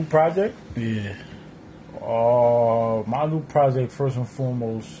 My new project? Yeah. My new project, first and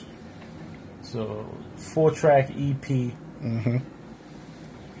foremost, it's a 4-track EP. Mm-hmm.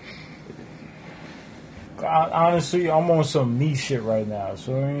 Honestly, I'm on some me shit right now,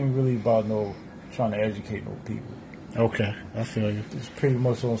 so it ain't really about trying to educate no people. Okay, I feel you. It's pretty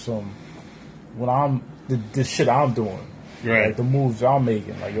much on some the shit I'm doing, right? Like the moves I'm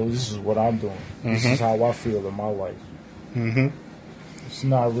making. Like, yo, this is what I'm doing. Mm-hmm. This is how I feel in my life. Mm-hmm. It's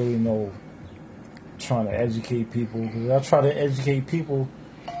not really trying to educate people, because I try to educate people.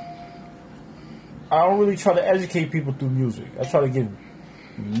 I don't really try to educate people through music. I try to give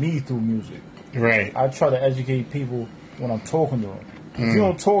me through music. Right. I try to educate people when I'm talking to them. If you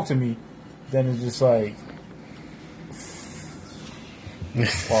don't talk to me, then it's just like,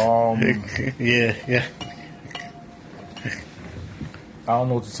 yeah. I don't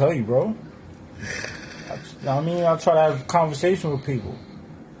know what to tell you, bro. I try to have a conversation with people.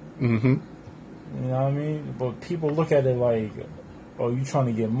 Mm-hmm. You know what I mean? But people look at it like, oh, you trying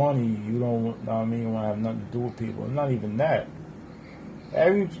to get money, you don't, want to have nothing to do with people. It's not even that.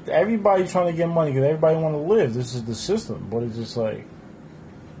 Everybody trying to get money because everybody want to live. This is the system. But it's just like,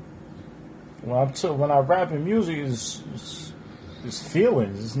 when I rap in music, it's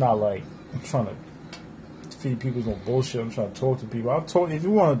feelings. It's not like I'm trying to feed people no bullshit. I'm trying to talk to people. If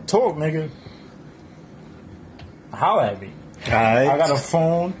you want to talk, nigga, holler at me. All right. I got a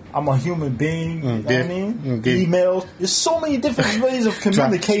phone. I'm a human being. You know what I mean? Emails. There's so many different ways of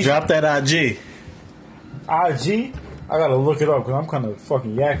communication. Drop that IG. IG? I gotta look it up because I'm kind of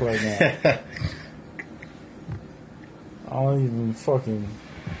fucking yak right now. I don't even fucking...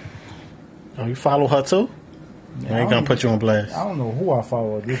 Oh, you follow her too? I ain't gonna put you on blast. I don't know who I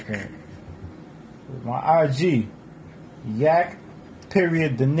follow at this point. My IG, Yak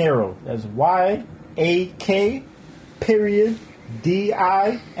Dinero. That's YAK DINERO.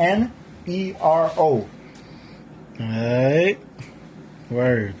 Alright.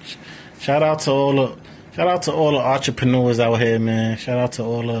 Words. Shout out to all the entrepreneurs out here, man. Shout out to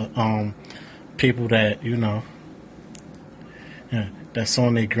all the people that, that's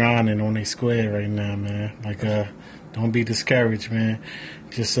on their grind and on their square right now, man. Like don't be discouraged, man.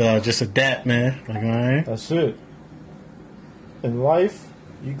 Just adapt, man. Like, all right. That's it. In life,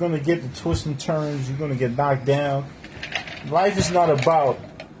 you're gonna get the twists and turns. You're gonna get knocked down. Life is not about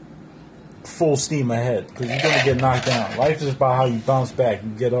full steam ahead because you're gonna get knocked down. Life is about how you bounce back. You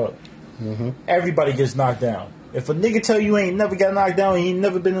get up. Mm-hmm. Everybody gets knocked down. If a nigga tell you ain't never got knocked down, he ain't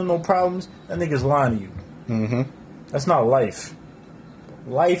never been in no problems, that nigga's lying to you. Mm-hmm. That's not life.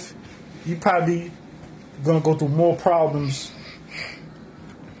 Life, you probably gonna go through more problems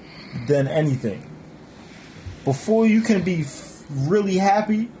than anything. Before you can be really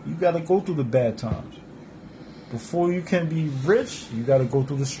happy, you gotta go through the bad times. Before you can be rich, you gotta go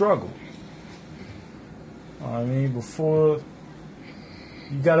through the struggle. I mean, before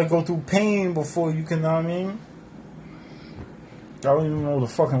you gotta go through pain before you can. I mean, I don't even know the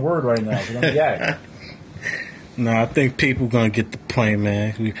fucking word right now. But I'm Yak. No, I think people gonna get the point,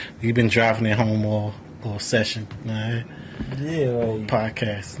 man. We've been driving it home all session, man. Yeah, like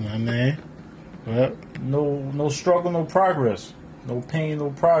podcast, man. Well, no struggle, no progress. No pain,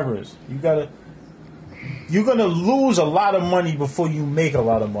 no progress. You're gonna lose a lot of money before you make a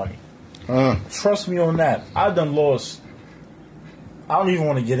lot of money. Trust me on that. I done lost. I don't even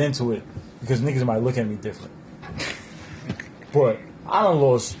want to get into it because niggas might look at me different. But I done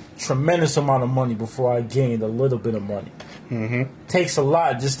lost tremendous amount of money before I gained a little bit of money. Mm-hmm. Takes a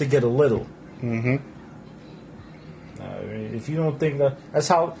lot just to get a little. Mm-hmm. I mean, if you don't think that's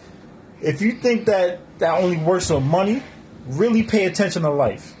how, if you think that only works on money, really pay attention to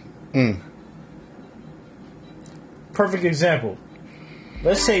life. Perfect example.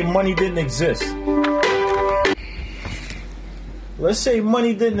 Let's say money didn't exist. Let's say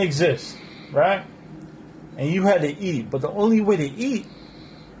money didn't exist, right? And you had to eat, but the only way to eat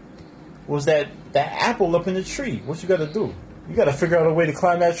was that apple up in the tree. What you got to do? You got to figure out a way to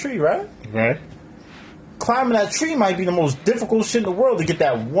climb that tree, right? Right. Climbing that tree might be the most difficult shit in the world to get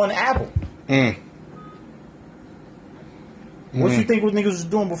that one apple. What you think what niggas was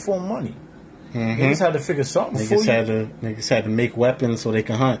doing before money? Mm-hmm. Niggas had to figure something. Niggas had to make weapons so they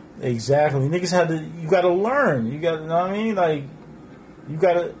can hunt. Exactly. Niggas had to. You got to learn. You got. You know what I mean? Like, you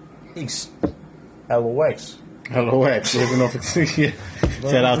got to. LOX. LOX. Living off experience.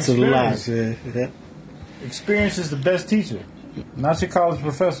 Shout out to the lives. Yeah. Experience is the best teacher, not your college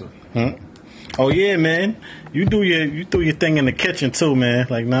professor. Oh yeah, man. You do your thing in the kitchen too, man.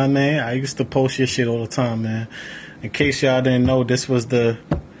 Like, nah, man. I used to post your shit all the time, man. In case y'all didn't know, this was the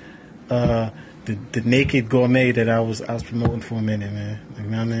naked gourmet that I was promoting for a minute, man. Like,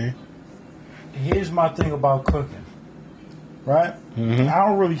 nah, man. Here's my thing about cooking, right? Mm-hmm. I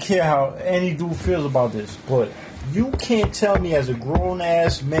don't really care how any dude feels about this, but you can't tell me as a grown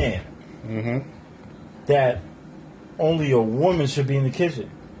ass man that only a woman should be in the kitchen.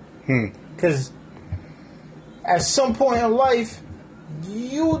 Because at some point in life,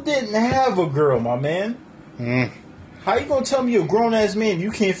 you didn't have a girl, my man. How you gonna tell me you're a grown ass man you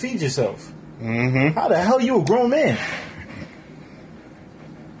can't feed yourself? How the hell you a grown man?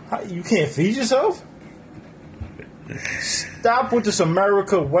 You can't feed yourself? Stop with this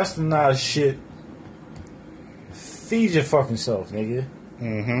America westernized shit. Feed your fucking self, nigga.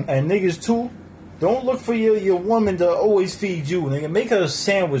 And niggas too, don't look for your woman to always feed you, nigga. Make her a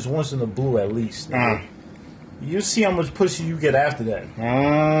sandwich once in a blue at least, nigga. You see how much pussy you get after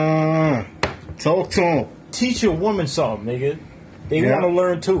that. Talk to him. Teach your woman something, nigga. They want to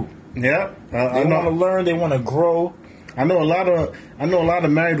learn too. Yeah, they want to learn. They want to grow. I know a lot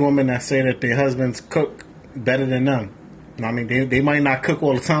of married women that say that their husbands cook better than them. I mean, they might not cook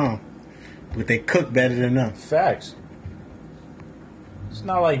all the time, but they cook better than them. Facts. It's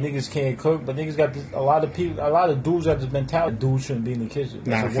not like niggas can't cook, but niggas got a lot of dudes got this mentality. Dudes shouldn't be in the kitchen.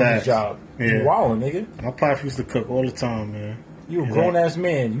 That's a woman's job. Yeah. You wildin', nigga. My wife used to cook all the time, man. You a grown ass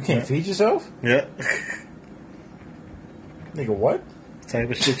man. You can't feed yourself? Yeah. Nigga, what? Type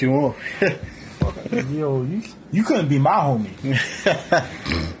of shit you want. Yo, you couldn't be my homie.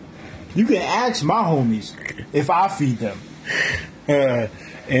 You can ask my homies if I feed them.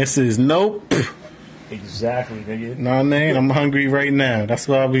 Answer is nope. Exactly, nigga. Nah, man, I'm hungry right now. That's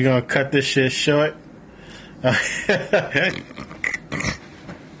why we gonna cut this shit short.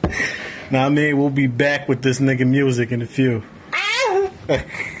 Nah, man, we'll be back with this nigga music in a few.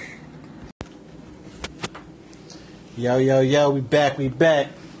 Yo, we back.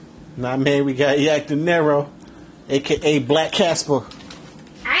 Nah, man, we got Yak Dinero, a.k.a. Black Casper,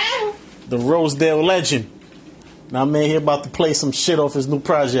 the Rosedale legend. Now, man, he about to play some shit off his new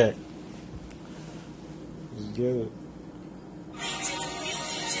project. Good.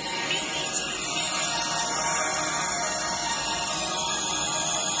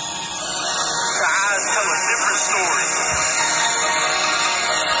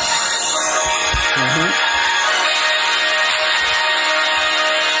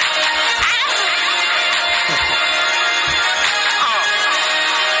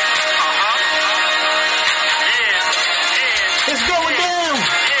 It's going down.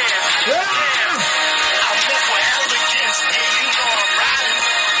 You ride it out.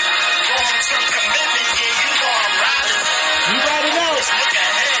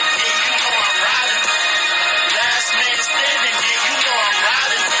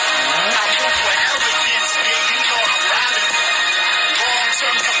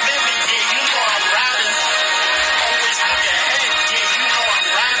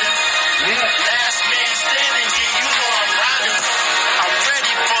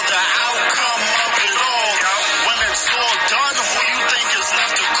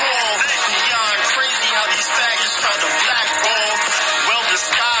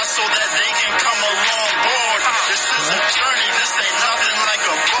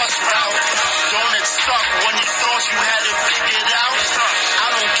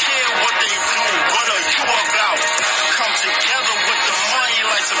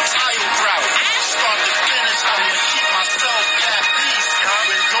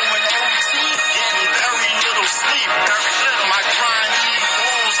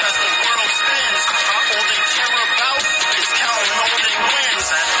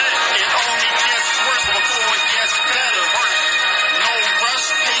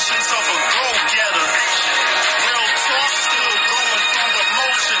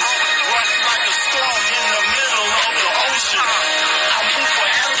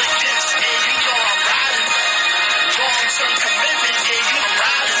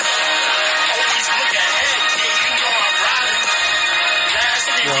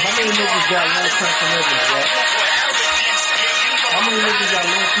 How many niggas got long-term commitments, bro? How many niggas got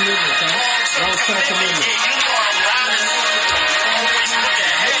long commitments, man? Long-term commitments.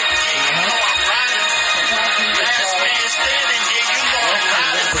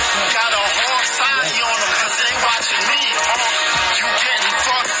 Got a hard side on them cause they watching me. You getting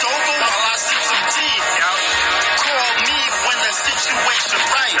fucked over while I sip some tea. Call me when the situation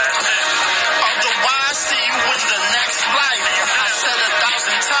right. Otherwise, see you in the next life. I said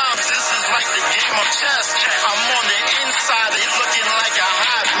 1,000 times, this is like the game of chess. I'm on the inside, they looking like a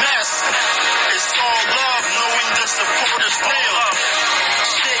hot mess. It's all love, knowing the support is real.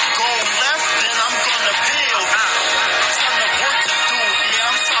 Shit go left, then I'm gonna peel. Ton of work to do, yeah,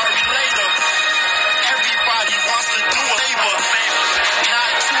 I'm sorry later. Everybody wants to do a favor.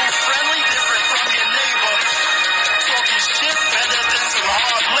 Not too friendly, different from your neighbor. Talking shit better than some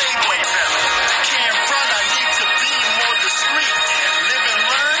hard labor. Can't run, I need to be more discreet. Live and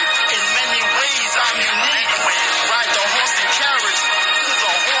learn, in many ways I'm unique. Ride the horse and carriage till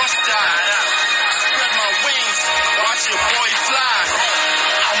the horse die. Spread my wings, watch your boy fly.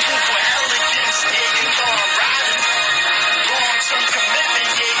 I move for elegance, yeah, you know I'm riding. Long-term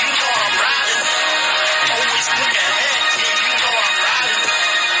commitment, yeah, you know I'm riding. Always look ahead, yeah, you know I'm riding.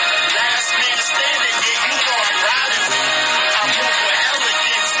 Last man standing, yeah, you know I'm riding. I move for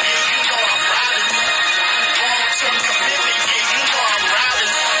elegance, yeah, you know I'm riding. Long-term commitment, yeah, you know I'm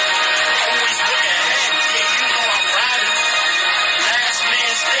riding. Always look ahead, yeah, you know I'm riding. Last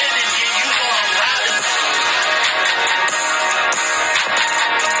man standing, yeah, you know I'm riding.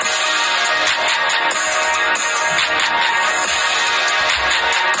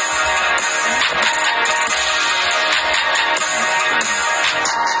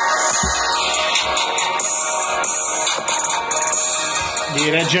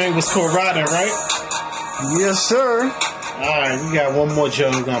 Yeah, that joint was called Riding, right? Yes, sir. Alright, we got one more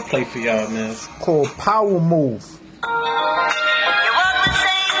joint we're gonna play for y'all, man. Called Power Move.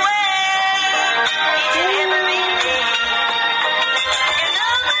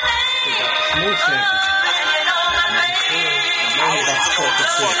 Smooth sample.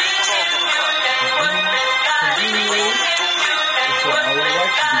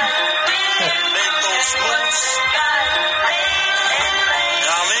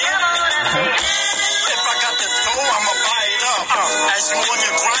 If I got this dough, I'ma buy it up. As you on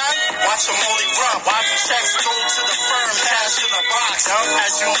your grind, watch them only rub. Watch the checks go to the firm, cash in the box.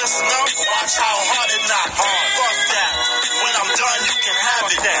 As you listen up, watch how hard it knock. Fuck that. When I'm done, you can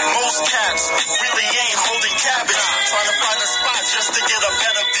have it. Most cats really ain't holding cabbage. trying to find a spot just to get a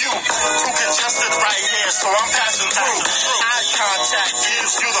better view. Too congested right here, so I'm passing through. Eye contact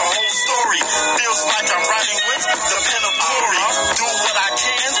gives you the whole story. Feels like I'm riding with the pen of glory. Do what I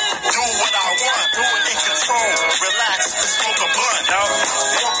can, do what I want. Do it in control, relax, smoke a blunt.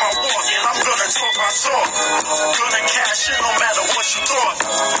 Walk my walk, and I'm gonna talk my talk. Gonna cash in no matter what you thought.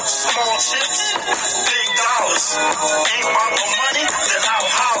 Small chips, big dollars. Ain't about no money, then I'll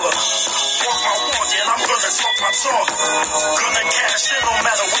holler. Walk my walk, and I'm gonna talk my talk. Gonna cash in no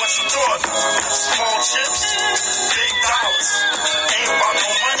matter what you thought. Small chips, big dollars. Ain't about no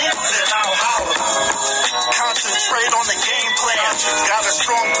money, then I'll holler. Concentrate on the game plan. Got a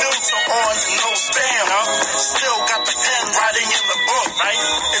strong filter on, no spam. Still got the pen writing in the book, right?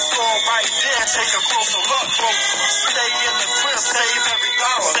 It's all right there, take a closer look. Stay in the crib, save every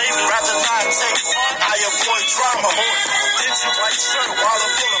dollar. Rather not take fun, I avoid drama. Dingy white shirt,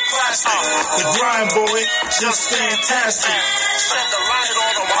 wallet full of plastic. The grind, boy, Just fantastic. Set the light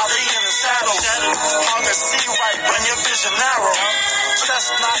on them while they in the shadows. Hard to see right when your vision narrow.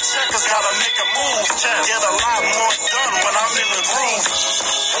 Chestnut checkers gotta make a move. Get a lot more done when I'm in the groove.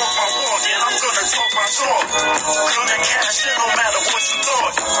 Walk my walk and I'm gonna talk my talk. Gonna cash in no matter what you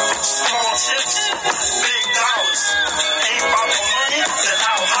thought. Small chips, big dollars. Ain't about no money, then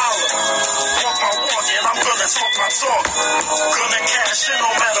I'll holler. Walk my walk and I'm gonna talk my talk. Gonna cash in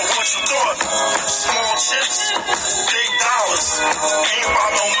no matter what you thought. Small chips, big dollars. Ain't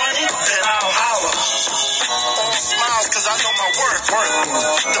about no money, then I'll holler. All smiles cause I know my worth.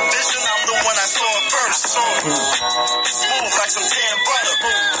 The vision, I'm the one I saw it first. Smooth like some tan butter.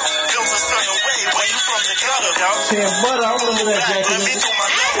 Built a certain way when you from the gutter. Tan butter, I remember that, Let Jackie. me do my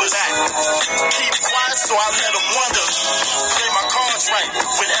numbers. Keep quiet so I let them wonder. Play my cards right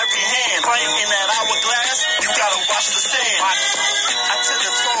with every hand. In that hourglass, you gotta watch the sand. I tend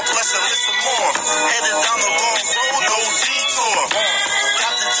to talk less and listen more. Headed down the wrong road, no detour.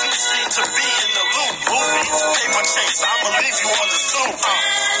 Got the juice, seem to be in the loop. Paper chase, I'ma leave you on the stoop.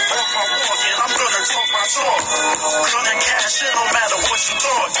 Walk my walk and I'm gonna talk my talk. Gonna cash in no matter what you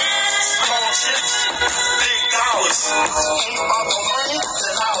thought. Small chips, big dollars. Ain't about no money,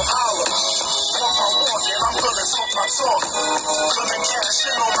 then I'll holler. Walk my walk and I'm gonna talk my talk. Gonna cash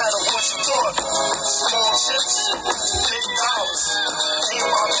in no matter what you thought. Small chips, big dollars. Ain't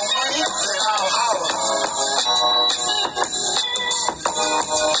about no money, then I'll holler.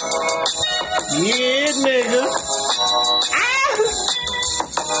 Yeah, nigga.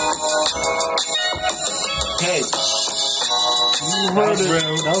 Hey, you heard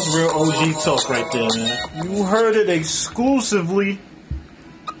it. That was real OG talk right there, man. You heard it exclusively.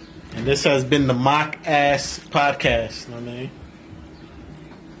 And this has been the Mock Ass Podcast. You know what I mean?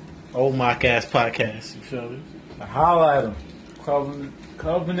 Old Mock Ass Podcast. You feel me? Holla at him.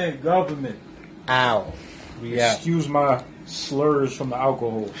 Covenant government. Ow. We out. Excuse my slurs from the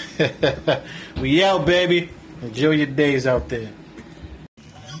alcohol. We out, baby. Enjoy your days out there.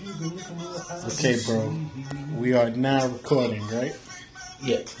 Okay, bro. We are now recording, right?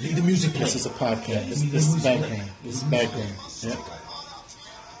 Yeah, leave the music playing. This is a podcast. This is background. This is background. Yeah.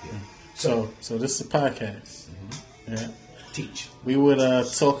 So this is a podcast. Yeah. Teach. We would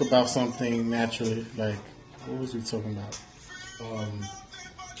talk about something naturally. Like, what was we talking about?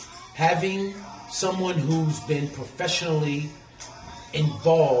 Having someone who's been professionally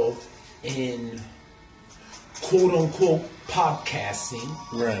involved in quote unquote podcasting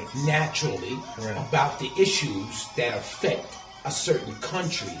Right. naturally Right. about the issues that affect a certain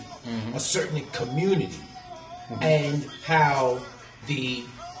country, a certain community, and how the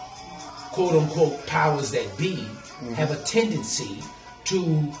quote unquote powers that be have a tendency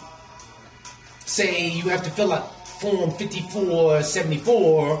to say you have to fill out Form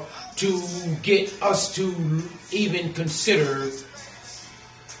 5474 to get us to even consider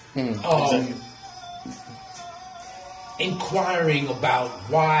inquiring about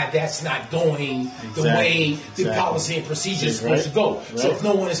why that's not going the way the policy and procedure is supposed to go. Right. So if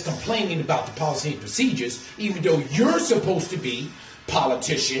no one is complaining about the policy and procedures, even though you're supposed to be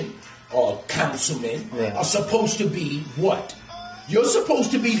politician or councilman, Right. are supposed to be what? You're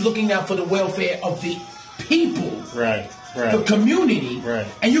supposed to be looking out for the welfare of the people, Right. the community, Right.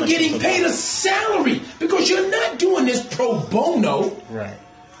 and you're That's getting what paid a salary because you're not doing this pro bono. Right.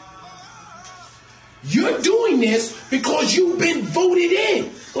 You're doing this because you've been voted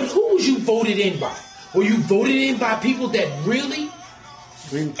in. But who was you voted in by? Were you voted in by people that really,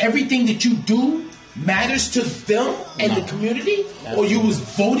 everything that you do matters to them and the community? Or you was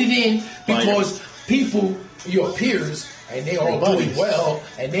voted in because people, your peers, and they all buddies. doing well,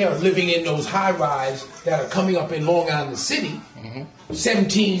 and they are living in those high rise that are coming up in Long Island City,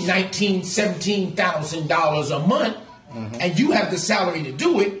 $17,000 a month, and you have the salary to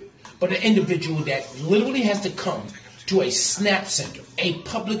do it, but an individual that literally has to come to a SNAP center, a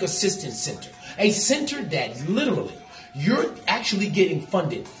public assistance center, a center that literally you're actually getting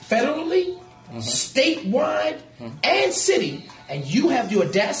funded federally, statewide, and city, and you have the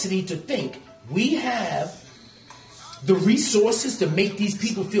audacity to think we have the resources to make these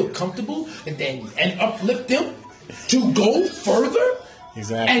people feel comfortable and uplift them to go further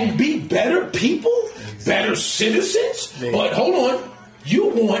and be better people, better citizens. Yeah. But hold on, you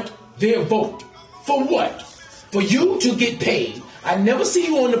want their vote for what? For you to get paid. I never see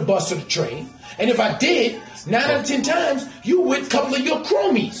you on the bus or the train, and if I did, 9 out of 10 times you with a couple of your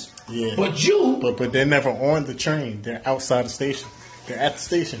cronies. Yeah. But they're never on the train. They're outside the station. They're at the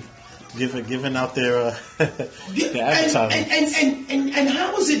station, giving out their advertising. And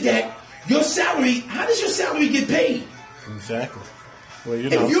how is it that your salary? How does your salary get paid? Exactly. Well,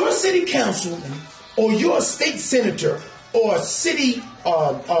 If you're a city council, or you're a state senator, or a city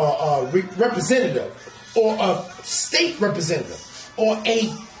representative, or a state representative, or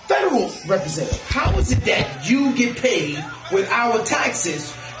a federal representative, how is it that you get paid with our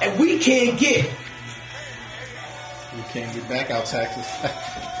taxes and we can't get? We can't get back our taxes.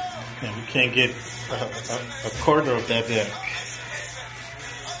 And we can't get a quarter of that back.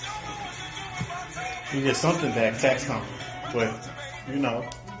 We get something back, tax time. But,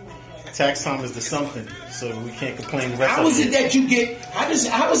 tax time is the something. So we can't complain. How is it that you get? How is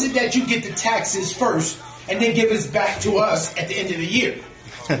it that you get the taxes first and then give us back to us at the end of the year?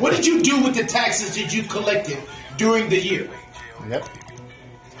 What did you do with the taxes that you collected during the year? Yep.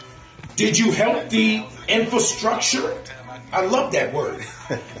 Did you help the infrastructure? I love that word.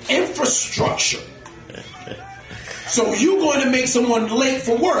 Infrastructure. So you're going to make someone late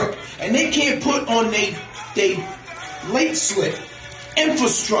for work and they can't put on they late slip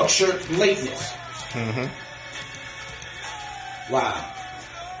infrastructure lateness. Wow.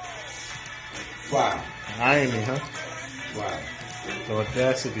 Irony, huh? Wow. The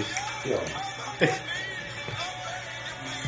audacity. Yo.